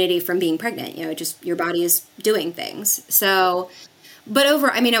reduced immunity from being pregnant. Just your body is doing things. So, but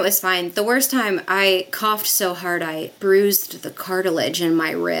it was fine. The worst time, I coughed so hard, I bruised the cartilage in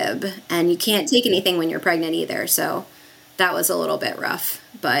my rib. And you can't take anything when you're pregnant either. So that was a little bit rough,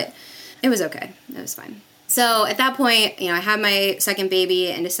 but it was okay. It was fine. So at that point, I had my second baby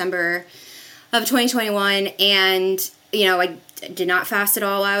in December of 2021, and, I did not fast at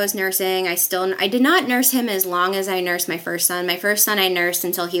all while I was nursing. I did not nurse him as long as I nursed my first son. My first son I nursed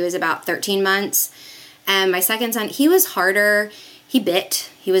until he was about 13 months. And my second son, he was harder. He bit.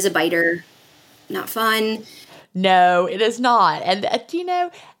 He was a biter. Not fun. No, it is not. And,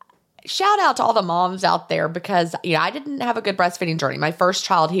 shout out to all the moms out there because, I didn't have a good breastfeeding journey. My first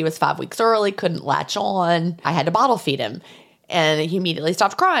child, he was 5 weeks early, couldn't latch on. I had to bottle feed him. And he immediately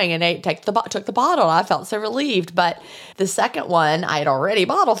stopped crying and took the bottle. I felt so relieved. But the second one, I had already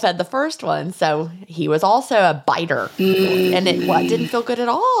bottle fed the first one. So he was also a biter. And it didn't feel good at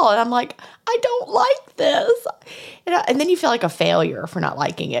all. And I'm like, I don't like this. And then you feel like a failure for not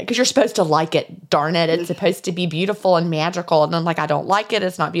liking it because you're supposed to like it. Darn it. It's supposed to be beautiful and magical. And I'm like, I don't like it.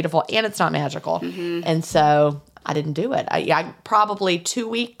 It's not beautiful and it's not magical. Mm-hmm. And so I didn't do it. I probably 2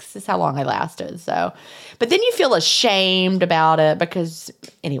 weeks is how long I lasted. So, but then you feel ashamed about it because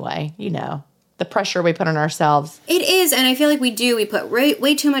anyway, the pressure we put on ourselves. It is, and I feel like we put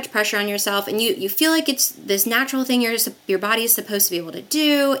way too much pressure on yourself, and you feel like it's this natural thing your body is supposed to be able to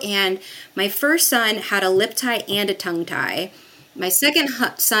do. And my first son had a lip tie and a tongue tie. My second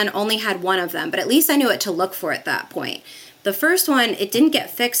son only had one of them, but at least I knew what to look for at that point. The first one, it didn't get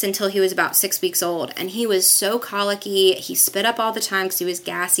fixed until he was about 6 weeks old, and he was so colicky. He spit up all the time because he was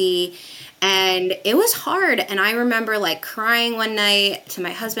gassy, and it was hard. And I remember like crying one night to my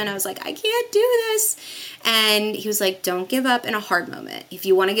husband. I was like, I can't do this. And he was like, don't give up in a hard moment. If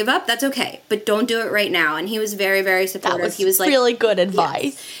you want to give up, that's okay, but don't do it right now. And he was very, very supportive. He was like, really good advice.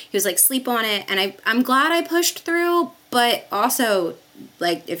 Yes. He was like, sleep on it. And I'm glad I pushed through, but also,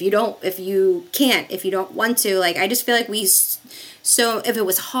 like, if you don't want to, like, I just feel like so if it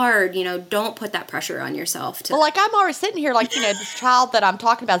was hard, don't put that pressure on yourself. Well, like, I'm already sitting here, like, this child that I'm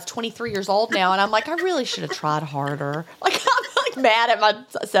talking about is 23 years old now, and I'm like, I really should have tried harder. Like, I'm like mad at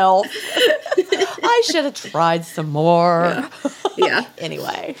myself. I should have tried some more. Yeah.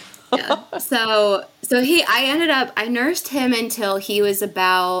 Anyway. Yeah. So I nursed him until he was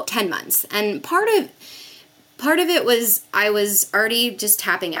about 10 months. And part of it was I was already just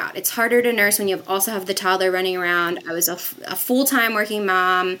tapping out. It's harder to nurse when you also have the toddler running around. I was a full-time working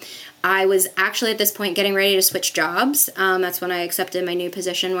mom. I was actually at this point getting ready to switch jobs. That's when I accepted my new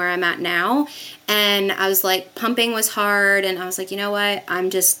position where I'm at now. And I was like, pumping was hard. And I was like, you know what? I'm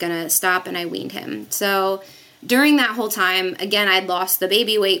just going to stop. And I weaned him. So during that whole time, again, I'd lost the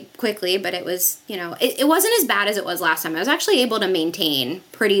baby weight quickly, but it was, it wasn't as bad as it was last time. I was actually able to maintain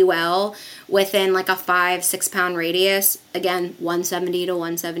pretty well within like a 5-6 pound radius. Again, 170 to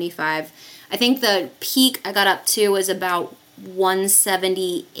 175. I think the peak I got up to was about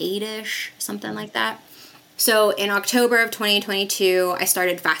 178-ish, something like that. So in October of 2022, I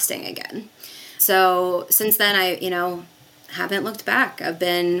started fasting again. So since then, I haven't looked back. I've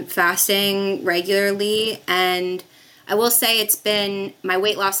been fasting regularly, and I will say my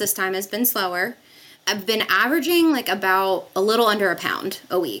weight loss this time has been slower. I've been averaging like about a little under a pound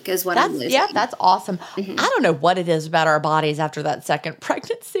a week is what I'm losing. Yeah, that's awesome. Mm-hmm. I don't know what it is about our bodies after that second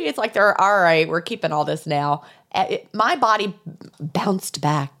pregnancy. It's like they're all right, we're keeping all this now. My body bounced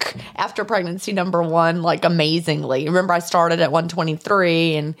back after pregnancy number 1, like amazingly. Remember, I started at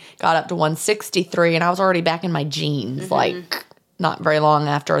 123 and got up to 163, and I was already back in my jeans, like not very long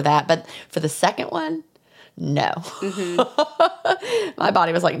after that. But for the second one, no. My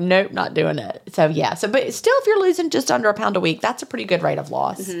body was like, nope, not doing it. So, yeah. But still, if you're losing just under a pound a week, that's a pretty good rate of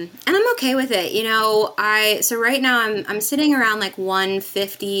loss. And I'm okay with it. So right now I'm sitting around like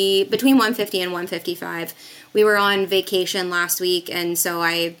 150, between 150 and 155. We were on vacation last week, and so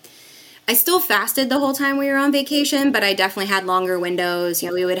I still fasted the whole time we were on vacation, but I definitely had longer windows.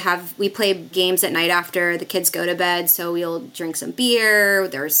 We play games at night after the kids go to bed, so we'll drink some beer.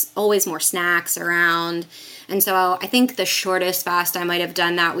 There's always more snacks around. And so I think the shortest fast I might have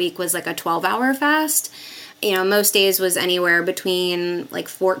done that week was like a 12-hour fast. Most days was anywhere between like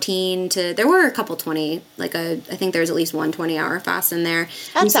 14 to, there were a couple 20, I think there's at least one 20-hour fast in there.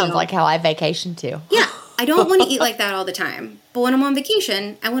 That sounds like how I vacation too. Yeah. I don't want to eat like that all the time, but when I'm on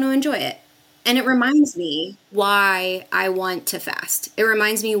vacation, I want to enjoy it. And it reminds me why I want to fast. It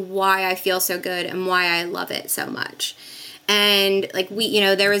reminds me why I feel so good and why I love it so much. And like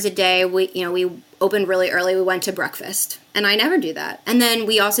there was a day we opened really early. We went to breakfast, and I never do that. And then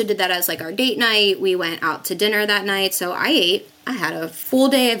we also did that as like our date night. We went out to dinner that night. So I ate. I had a full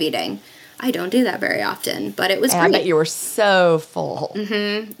day of eating. I don't do that very often, but it was great. I bet you were so full.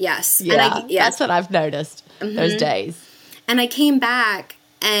 Yes. Yeah, that's what I've noticed those days. And I came back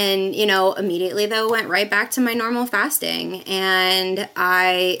and, immediately though went right back to my normal fasting. And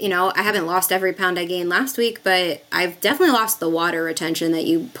I haven't lost every pound I gained last week, but I've definitely lost the water retention that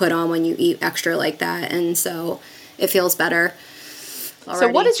you put on when you eat extra like that. And so it feels better already. So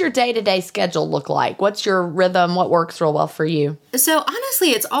what does your day-to-day schedule look like? What's your rhythm? What works real well for you? So honestly,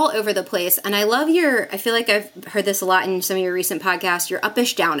 it's all over the place. And I love I feel like I've heard this a lot in some of your recent podcasts, your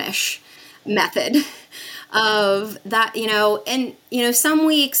uppish downish method of that, and, some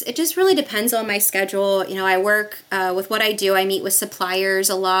weeks it just really depends on my schedule. I work with what I do. I meet with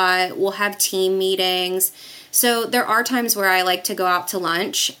suppliers a lot. We'll have team meetings. So there are times where I like to go out to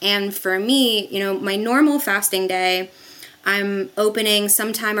lunch. And for me, my normal fasting day, I'm opening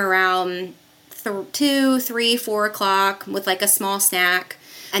sometime around 2, 3, 4 o'clock with like a small snack.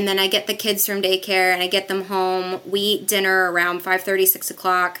 And then I get the kids from daycare and I get them home. We eat dinner around 5:30, 6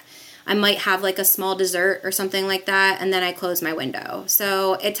 o'clock. I might have like a small dessert or something like that. And then I close my window.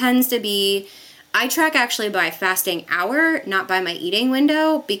 So it tends to be I track actually by fasting hour, not by my eating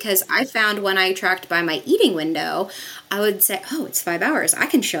window, because I found when I tracked by my eating window, I would say, oh, it's 5 hours. I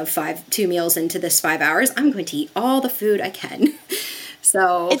can shove 2 meals into this 5 hours. I'm going to eat all the food I can.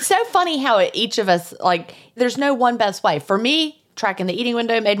 So it's so funny how each of us, like, there's no one best way. For me, tracking the eating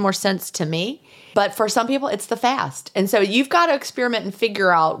window made more sense to me. But for some people, it's the fast. And so you've got to experiment and figure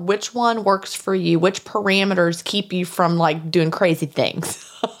out which one works for you, which parameters keep you from like doing crazy things.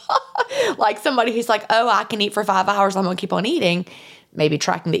 Like somebody who's like, oh, I can eat for 5 hours, I'm going to keep on eating. Maybe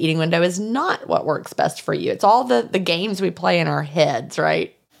tracking the eating window is not what works best for you. It's all the games we play in our heads,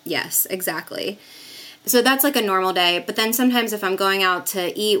 right? Yes, exactly. So that's like a normal day. But then sometimes if I'm going out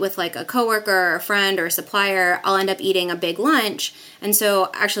to eat with like a coworker or a friend or a supplier, I'll end up eating a big lunch. And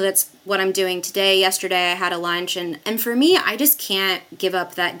so actually that's what I'm doing today. Yesterday I had a lunch. And for me, I just can't give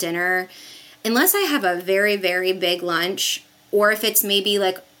up that dinner unless I have a very, very big lunch, or if it's maybe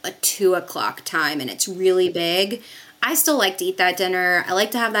like a 2 o'clock time and it's really big. I still like to eat that dinner. I like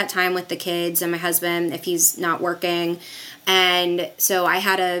to have that time with the kids and my husband if he's not working. And so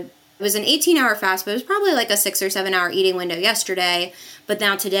it was an 18-hour fast, but it was probably like a 6 or 7 hour eating window yesterday. But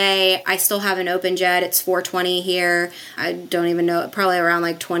now today, I still haven't opened yet. It's 4:20 here. I don't even know, probably around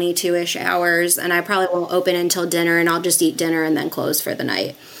like 22-ish hours. And I probably won't open until dinner, and I'll just eat dinner and then close for the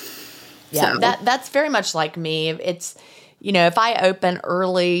night. Yeah, so. That's very much like me. It's, if I open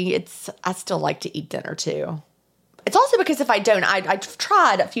early, I still like to eat dinner too. It's also because if I don't, I've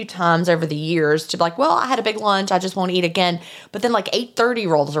tried a few times over the years to be like, well, I had a big lunch, I just won't eat again. But then like 8:30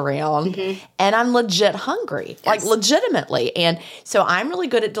 rolls around and I'm legit hungry, like legitimately. And so I'm really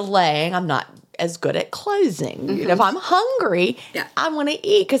good at delaying. I'm not as good at closing. If I'm hungry, I want to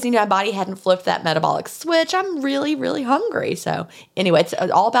eat because, my body hadn't flipped that metabolic switch. I'm really, really hungry. So anyway, it's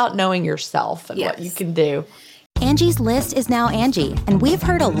all about knowing yourself and what you can do. Angie's List is now Angie, and we've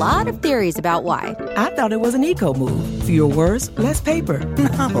heard a lot of theories about why. I thought it was an eco move. Fewer words, less paper.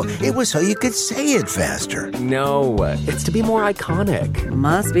 No, it was so you could say it faster. No, it's to be more iconic.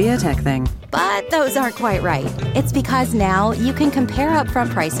 Must be a tech thing. But those aren't quite right. It's because now you can compare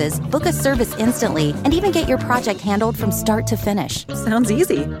upfront prices, book a service instantly, and even get your project handled from start to finish. Sounds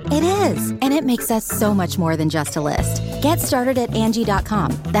easy. It is, and it makes us so much more than just a list. Get started at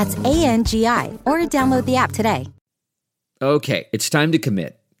Angie.com. That's ANGI, or download the app today. Okay, it's time to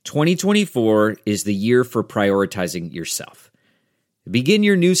commit. 2024 is the year for prioritizing yourself. Begin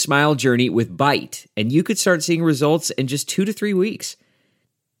your new smile journey with Byte, and you could start seeing results in just 2 to 3 weeks.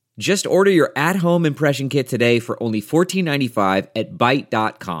 Just order your at-home impression kit today for only $14.95 at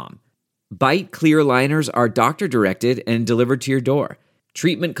Byte.com. Byte clear liners are doctor-directed and delivered to your door.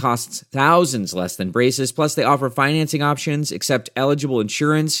 Treatment costs thousands less than braces, plus they offer financing options, accept eligible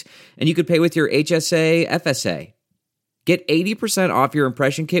insurance, and you could pay with your HSA, FSA. Get 80% off your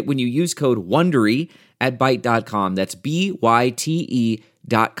impression kit when you use code WONDERY at Byte.com. That's BYTE.com.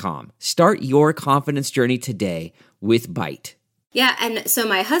 Start your confidence journey today with Byte. Yeah, and so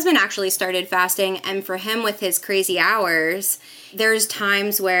my husband actually started fasting, and for him with his crazy hours, there's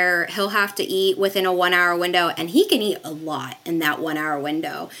times where he'll have to eat within a 1 hour window, and he can eat a lot in that 1 hour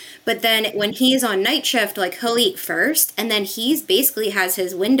window. But then when he's on night shift, like he'll eat first, and then he's basically has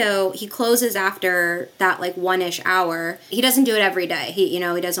his window, he closes after that like 1-ish hour. He doesn't do it every day. He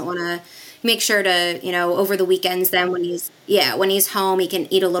doesn't want to make sure to, over the weekends then when he's home, he can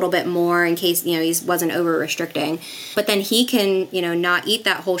eat a little bit more in case, he wasn't over restricting. But then he can, not eat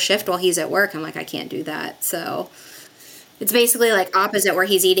that whole shift while he's at work. I'm like, I can't do that. So it's basically like opposite where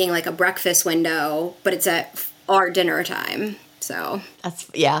he's eating like a breakfast window, but it's at our dinner time. So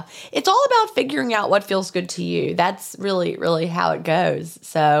it's all about figuring out what feels good to you. That's really, really how it goes.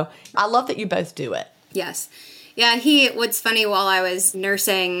 So I love that you both do it. Yes. Yeah, what's funny, while I was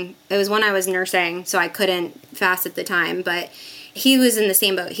nursing, it was when I was nursing, so I couldn't fast at the time, but he was in the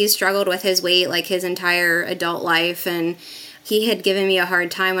same boat. He struggled with his weight like his entire adult life, and he had given me a hard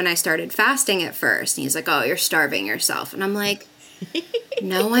time when I started fasting at first. And he's like, oh, you're starving yourself. And I'm like,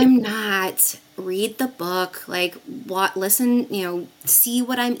 no, I'm not. Read the book, listen, see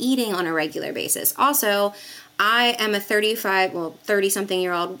what I'm eating on a regular basis. Also, I am a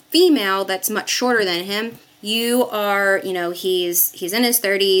 30-something-year-old female that's much shorter than him. You are, he's in his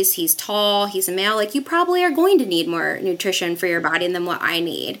 30s, he's tall, he's a male. Like, you probably are going to need more nutrition for your body than what I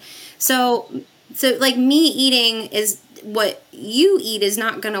need. So like, me eating is what you eat is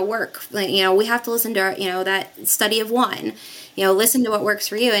not going to work. Like, we have to listen to, that study of one. Listen to what works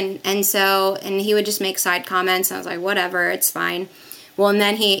for you. And he would just make side comments. And I was like, whatever, it's fine. Well, and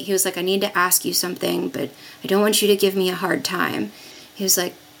then he was like, I need to ask you something, but I don't want you to give me a hard time. He was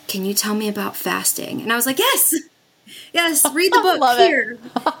like, can you tell me about fasting? And I was like, yes. Yes, read the book love here.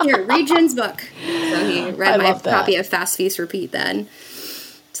 Here, read Jen's book. So he read my copy of Fast Feast Repeat then.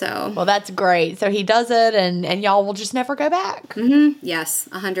 So Well, that's great. So he does it, and y'all will just never go back. yes,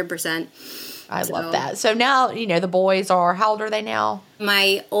 100%. I love that. So now, the boys are, how old are they now?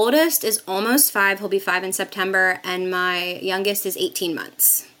 My oldest is almost 5. He'll be 5 in September. And my youngest is 18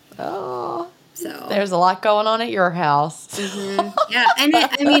 months. Oh, so there's a lot going on at your house. Yeah, and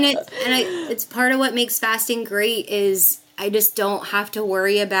it's part of what makes fasting great is I just don't have to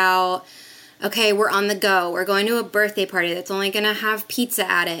worry about, okay, we're on the go. We're going to a birthday party that's only going to have pizza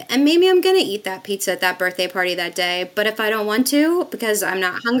at it. And maybe I'm going to eat that pizza at that birthday party that day. But if I don't want to because I'm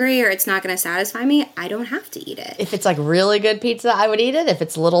not hungry or it's not going to satisfy me, I don't have to eat it. If it's like really good pizza, I would eat it. If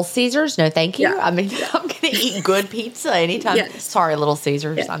it's Little Caesars, no thank you. Yeah. I mean, I'm going to eat good pizza anytime. Yes. Sorry, Little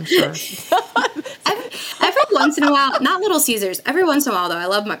Caesars, I'm sure. Every once in a while, not Little Caesars, every once in a while, though, I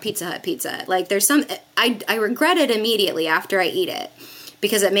love my Pizza Hut pizza. Like, there's some, I regret it immediately after I eat it.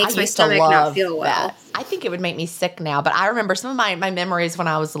 Because it makes my stomach not feel well. That. I think it would make me sick now. But I remember some of my memories when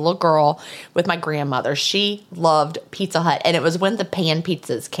I was a little girl with my grandmother. She loved Pizza Hut. And it was when the pan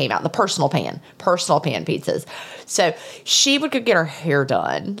pizzas came out, the personal pan pizzas. So she would go get her hair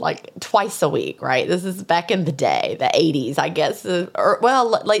done like twice a week, right? This is back in the day, the 80s, I guess. Late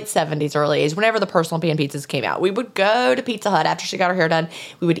 70s, early 80s, whenever the personal pan pizzas came out. We would go to Pizza Hut after she got her hair done.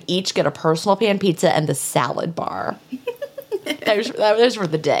 We would each get a personal pan pizza and the salad bar. Those were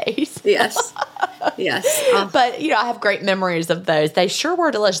the days. Yes. But, I have great memories of those. They sure were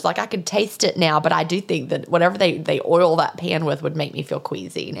delicious. Like, I could taste it now, but I do think that whatever they oil that pan with would make me feel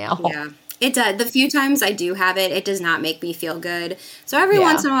queasy now. Yeah. It does. The few times I do have it, it does not make me feel good. So every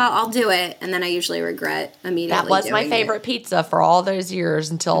once in a while, I'll do it, and then I usually regret immediately. That was my favorite pizza for all those years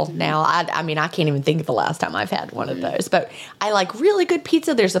until now. I mean, I can't even think of the last time I've had one of those. But I like really good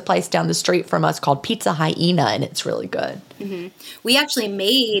pizza. There's a place down the street from us called Pizza Hyena, and it's really good. We actually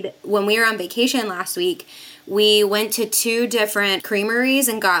made, when we were on vacation last week, we went to 2 different creameries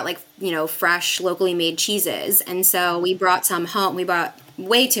and got fresh, locally made cheeses. And so we brought some home. We bought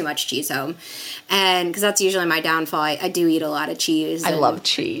way too much cheese home. And because that's usually my downfall. I do eat a lot of cheese. I love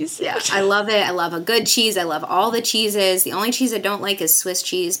cheese. Yeah, I love it. I love a good cheese. I love all the cheeses. The only cheese I don't like is Swiss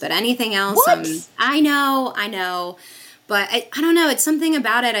cheese, but anything else. What? I know. But I don't know. It's something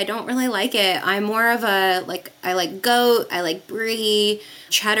about it. I don't really like it. I'm more of I like goat. I like brie,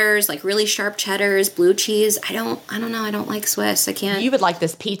 cheddars, like really sharp cheddars, blue cheese. I don't know. I don't like Swiss. I can't. You would like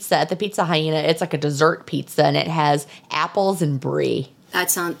this pizza at the Pizza Hyena. It's like a dessert pizza, and it has apples and brie.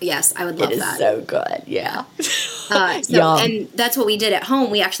 Yes, I would love that. It is so good. Yeah. And that's what we did at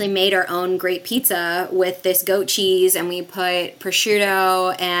home. We actually made our own great pizza with this goat cheese, and we put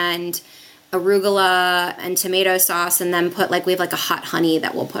prosciutto and arugula and tomato sauce, and then we have a hot honey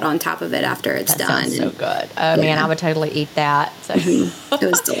that we'll put on top of it after it's done. Sounds so good. Oh man, I would totally eat that. So. It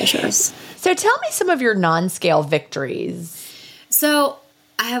was delicious. So tell me some of your non-scale victories. So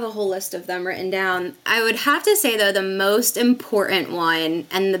I have a whole list of them written down. I would have to say, though, the most important one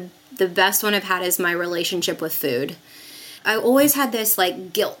and the best one I've had is my relationship with food. I always had this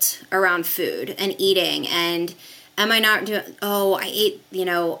guilt around food and eating, and am I not doing, I ate,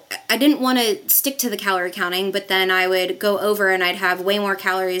 I didn't want to stick to the calorie counting, but then I would go over and I'd have way more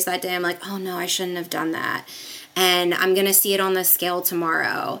calories that day. I'm like, oh no, I shouldn't have done that. And I'm going to see it on the scale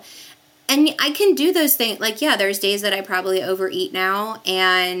tomorrow. And I can do those things. There's days that I probably overeat now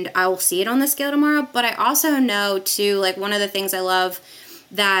and I will see it on the scale tomorrow. But I also know too, one of the things I love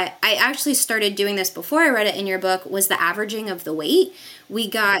that I actually started doing this before I read it in your book was the averaging of the weight. We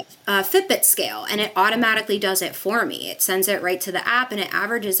got a Fitbit scale and it automatically does it for me. It sends it right to the app and it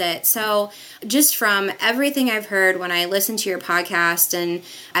averages it. So just from everything I've heard when I listen to your podcast, and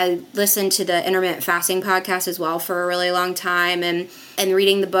I listened to the intermittent fasting podcast as well for a really long time, and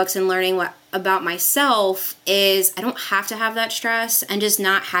reading the books and learning about myself, is I don't have to have that stress, and just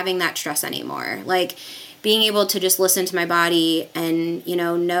not having that stress anymore. Being able to just listen to my body and,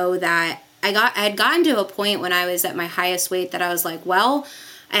 know that I had gotten to a point when I was at my highest weight that I was like, well,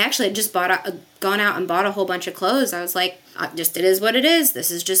 I actually had just gone out and bought a whole bunch of clothes. I was like, it is what it is.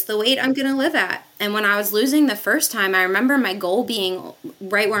 This is just the weight I'm going to live at. And when I was losing the first time, I remember my goal being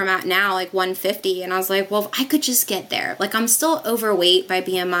right where I'm at now, 150. And I was like, well, if I could just get there. I'm still overweight by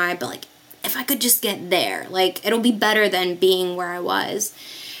BMI, but if I could just get there, it'll be better than being where I was.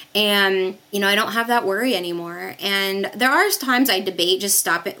 And, I don't have that worry anymore. And there are times I debate just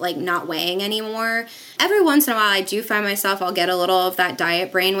stop it, not weighing anymore. Every once in a while, I do find myself, I'll get a little of that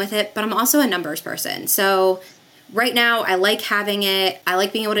diet brain with it, but I'm also a numbers person. So right now I like having it. I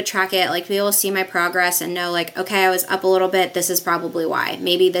like being able to track it. I like to be able to see my progress and know like, okay, I was up a little bit. This is probably why.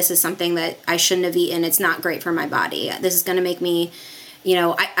 Maybe this is something that I shouldn't have eaten. It's not great for my body. This is going to make me,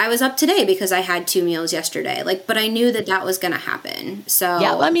 I was up today because I had 2 meals yesterday. Like, but I knew that was going to happen. So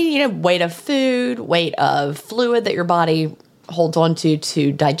yeah, I mean, weight of food, weight of fluid that your body holds on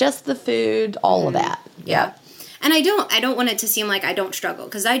to digest the food, all of that. Yeah. And I don't want it to seem like I don't struggle,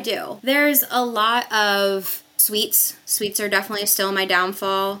 because I do. There's a lot of sweets. Sweets are definitely still my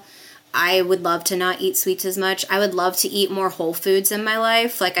downfall. I would love to not eat sweets as much. I would love to eat more whole foods in my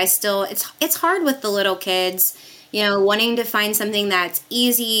life. Like it's hard with the little kids, wanting to find something that's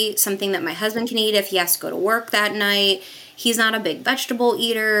easy, something that my husband can eat if he has to go to work that night. He's not a big vegetable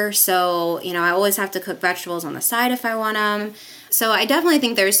eater, so, I always have to cook vegetables on the side if I want them. So I definitely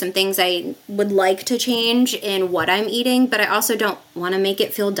think there's some things I would like to change in what I'm eating, but I also don't want to make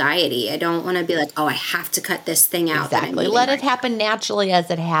it feel diety. I don't want to be like, oh, I have to cut this thing out. Exactly. Let it happen naturally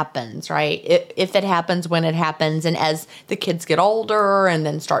as it happens, right? If it happens when it happens, and as the kids get older and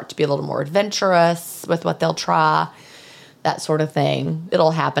then start to be a little more adventurous with what they'll try, that sort of thing,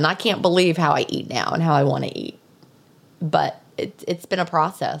 it'll happen. I can't believe how I eat now and how I want to eat, but it's been a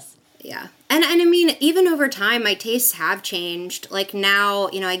process. Yeah. And I mean, even over time, my tastes have changed. Like now,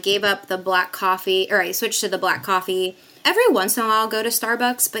 I gave up the black coffee, or I switched to the black coffee. Every once in a while, I'll go to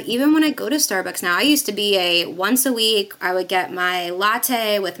Starbucks. But even when I go to Starbucks now, I used to be once a week, I would get my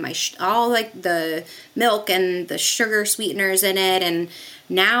latte with my all like the milk and the sugar sweeteners in it. And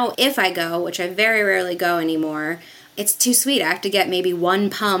now if I go, which I very rarely go anymore, it's too sweet. I have to get maybe 1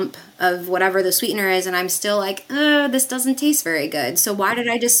 pump of whatever the sweetener is. And I'm still like, this doesn't taste very good. So why did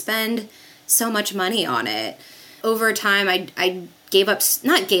I just spend so much money on it? Over time, I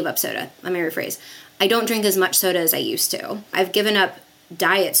not gave up soda. Let me rephrase. I don't drink as much soda as I used to. I've given up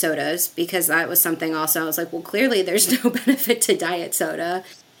diet sodas because that was something also I was like, well, clearly there's no benefit to diet soda.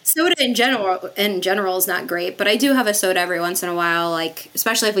 Soda in general is not great, but I do have a soda every once in a while, like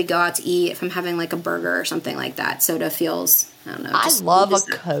especially if we go out to eat, if I'm having like a burger or something like that. Soda feels, I don't know. I love a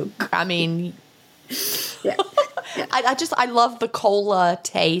Coke. I mean, yeah. I love the cola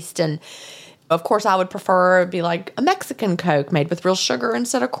taste, and of course I would prefer be like a Mexican Coke made with real sugar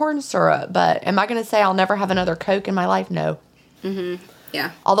instead of corn syrup. But am I going to say I'll never have another Coke in my life? No. Mm-hmm.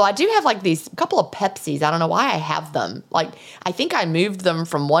 Yeah. Although I do have like these couple of Pepsis. I don't know why I have them. Like I think I moved them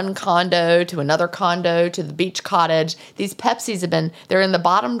from one condo to another condo to the beach cottage. These Pepsis they're in the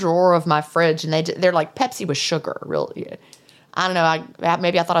bottom drawer of my fridge, and they're like Pepsi with sugar. Really. I don't know.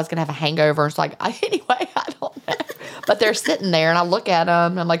 Maybe I thought I was going to have a hangover. It's like, anyway, I don't know. But they're sitting there, and I look at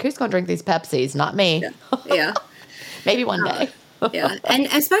them, and I'm like, who's going to drink these Pepsis? Not me. Yeah. Maybe one day. Yeah. And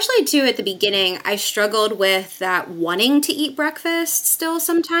especially, too, at the beginning, I struggled with that wanting to eat breakfast still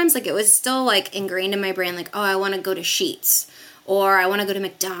sometimes. Like, it was still, like, ingrained in my brain, like, oh, I want to go to Sheetz. Or I want to go to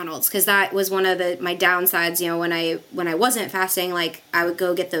McDonald's, because that was one of my downsides, when I wasn't fasting, like I would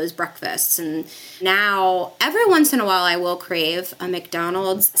go get those breakfasts. And now every once in a while I will crave a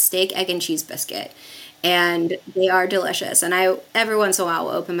McDonald's steak, egg, and cheese biscuit. And they are delicious. And I every once in a while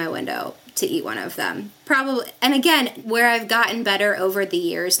will open my window to eat one of them. Probably. And again, where I've gotten better over the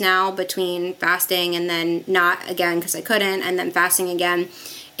years now between fasting and then not again because I couldn't, and then fasting again,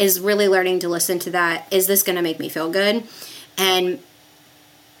 is really learning to listen to that. Is this going to make me feel good? And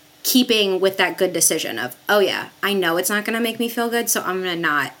keeping with that good decision of, oh yeah, I know it's not going to make me feel good, so I'm going to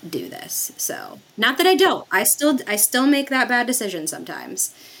not do this. So, not that I don't. I still make that bad decision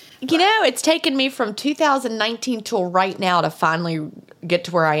sometimes. It's taken me from 2019 till right now to finally get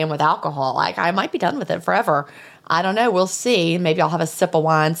to where I am with alcohol. Like, I might be done with it forever. I don't know. We'll see. Maybe I'll have a sip of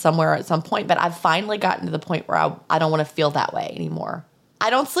wine somewhere at some point, but I've finally gotten to the point where I don't want to feel that way anymore. I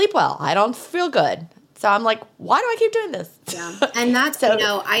don't sleep well. I don't feel good. So I'm like, why do I keep doing this? Yeah. And that's,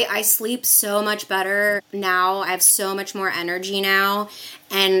 I sleep so much better now. I have so much more energy now.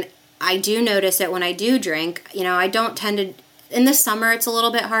 And I do notice it when I do drink. I don't tend to, in the summer, it's a little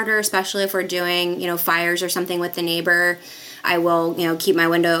bit harder, especially if we're doing, fires or something with the neighbor. I will, keep my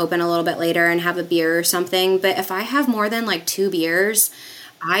window open a little bit later and have a beer or something. But if I have more than like 2 beers,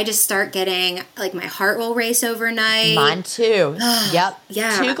 I just start getting, like, my heart will race overnight. Mine too. Yep.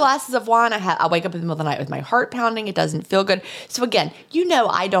 Yeah. 2 glasses of wine. I wake up in the middle of the night with my heart pounding. It doesn't feel good. So again,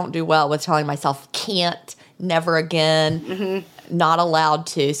 I don't do well with telling myself can't, never again, not allowed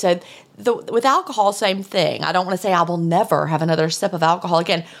to. So with alcohol, same thing. I don't want to say I will never have another sip of alcohol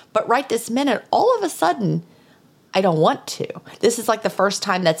again. But right this minute, all of a sudden, I don't want to. This is like the first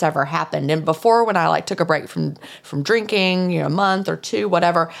time that's ever happened. And before, when I took a break from drinking, a month or 2,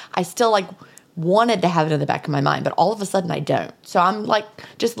 whatever, I still wanted to have it in the back of my mind, but all of a sudden I don't. So I'm like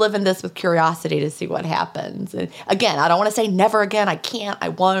just living this with curiosity to see what happens. And again, I don't want to say never again. I can't, I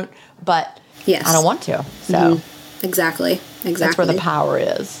won't, but yes. I don't want to. So Exactly. that's where the power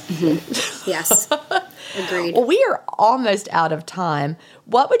is. Yes. Agreed. Well, we are almost out of time.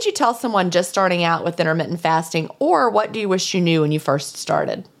 What would you tell someone just starting out with intermittent fasting, or what do you wish you knew when you first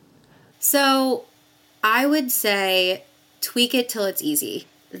started? So I would say tweak it till it's easy.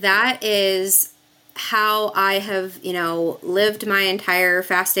 That is how I have, lived my entire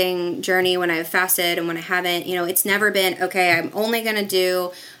fasting journey when I've fasted and when I haven't. It's never been, okay, I'm only going to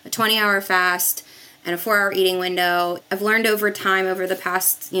do a 20-hour fast and a 4-hour eating window. I've learned over time, over the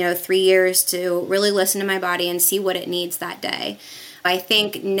past, 3 years, to really listen to my body and see what it needs that day. I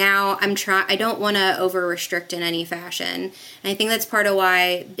think now I don't want to over restrict in any fashion. And I think that's part of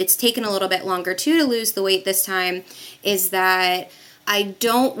why it's taken a little bit longer too to lose the weight this time, is that I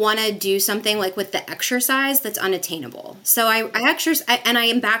don't want to do something like with the exercise that's unattainable. So I exercise, and I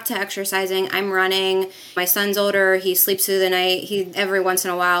am back to exercising. I'm running. My son's older. He sleeps through the night. He every once in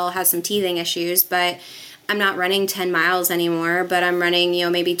a while has some teething issues, but I'm not running 10 miles anymore, but I'm running,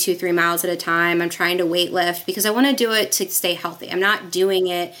 maybe 2-3 miles at a time. I'm trying to weight lift because I want to do it to stay healthy. I'm not doing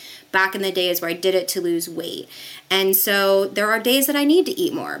it back in the days where I did it to lose weight. And so there are days that I need to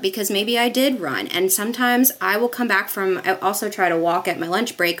eat more because maybe I did run. And sometimes I will come back I also try to walk at my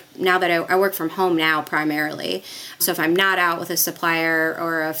lunch break now that I work from home now primarily. So if I'm not out with a supplier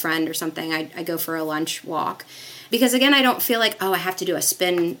or a friend or something, I go for a lunch walk. Because again, I don't feel like, I have to do a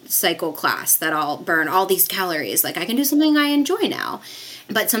spin cycle class that I'll burn all these calories. Like I can do something I enjoy now.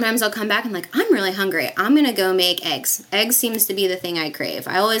 But sometimes I'll come back and I'm really hungry. I'm going to go make eggs. Eggs seems to be the thing I crave.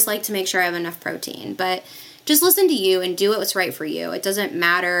 I always like to make sure I have enough protein. But just listen to you and do what's right for you. It doesn't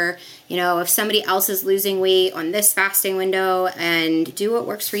matter, if somebody else is losing weight on this fasting window, and do what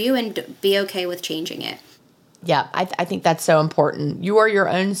works for you and be okay with changing it. Yeah, I think that's so important. You are your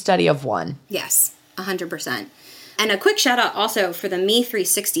own study of one. Yes, 100%. And a quick shout out also for the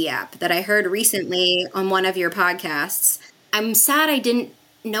Me360 app that I heard recently on one of your podcasts. I'm sad I didn't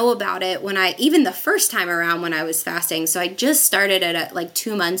know about it even the first time around when I was fasting. So I just started it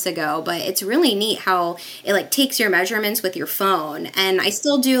 2 months ago, but it's really neat how it takes your measurements with your phone. And I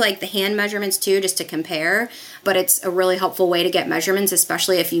still do the hand measurements too, just to compare, but it's a really helpful way to get measurements,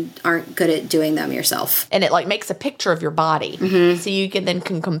 especially if you aren't good at doing them yourself. And it makes a picture of your body. So you can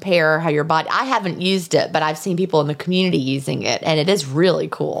compare how your body, I haven't used it, but I've seen people in the community using it, and it is really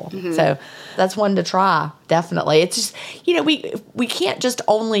cool. So that's one to try. Definitely. It's just, we can't just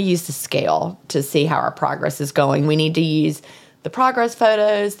only use the scale to see how our progress is going. We need to use the progress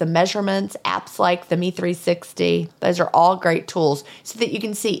photos, the measurements, apps like the Me360. Those are all great tools so that you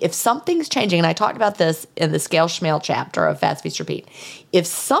can see if something's changing. And I talked about this in the Scale Schmale chapter of Fast Feast Repeat. If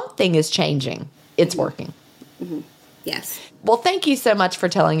something is changing, it's working. Yes. Well, thank you so much for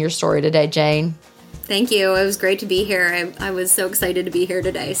telling your story today, Jane. Thank you. It was great to be here. I was so excited to be here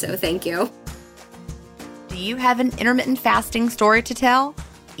today, so thank you. Do you have an intermittent fasting story to tell?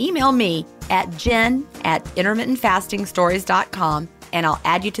 Email me at jen@intermittentfastingstories.com and I'll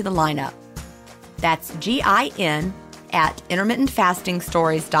add you to the lineup. That's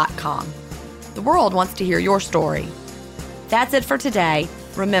GIN@intermittentfastingstories.com. The world wants to hear your story. That's it for today.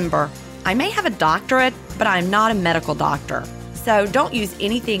 Remember, I may have a doctorate, but I'm not a medical doctor. So don't use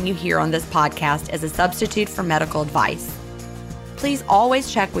anything you hear on this podcast as a substitute for medical advice. Please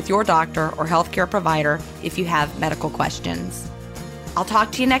always check with your doctor or healthcare provider if you have medical questions. I'll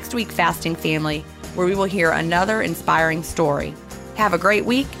talk to you next week, Fasting Family, where we will hear another inspiring story. Have a great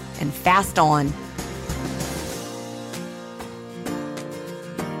week and fast on.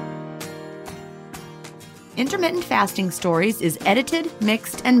 Intermittent Fasting Stories is edited,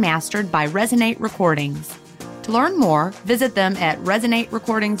 mixed, and mastered by Resonate Recordings. To learn more, visit them at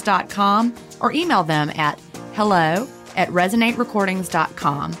resonaterecordings.com or email them at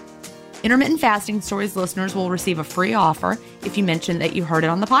hello@resonaterecordings.com. Intermittent Fasting Stories listeners will receive a free offer if you mention that you heard it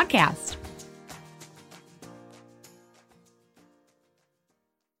on the podcast.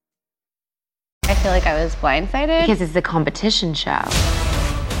 I feel like I was blindsided because it's a competition show.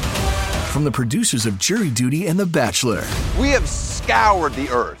 From the producers of Jury Duty and The Bachelor. We have scoured the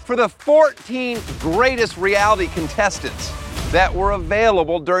earth for the 14 greatest reality contestants that were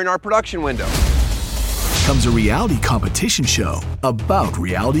available during our production window. Comes a reality competition show about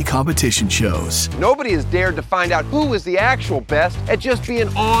reality competition shows. Nobody has dared to find out who is the actual best at just being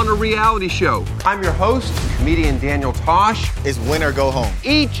on a reality show. I'm your host, comedian Daniel Tosh. It's win or go home.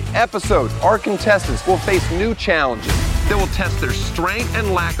 Each episode, our contestants will face new challenges that will test their strength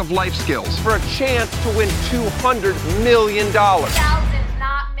and lack of life skills for a chance to win $200 million. Thousands,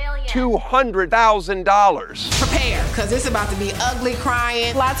 not millions. $200,000. Prepare, because it's about to be ugly,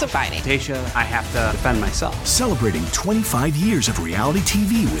 crying, lots of fighting. Tasha, I have to defend myself. Celebrating 25 years of reality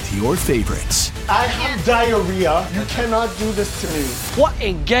TV with your favorites. I have diarrhea. You cannot do this to me. What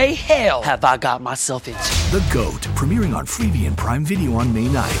in gay hell have I got myself into? The GOAT, premiering on Freevee and Prime Video on May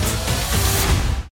 9th.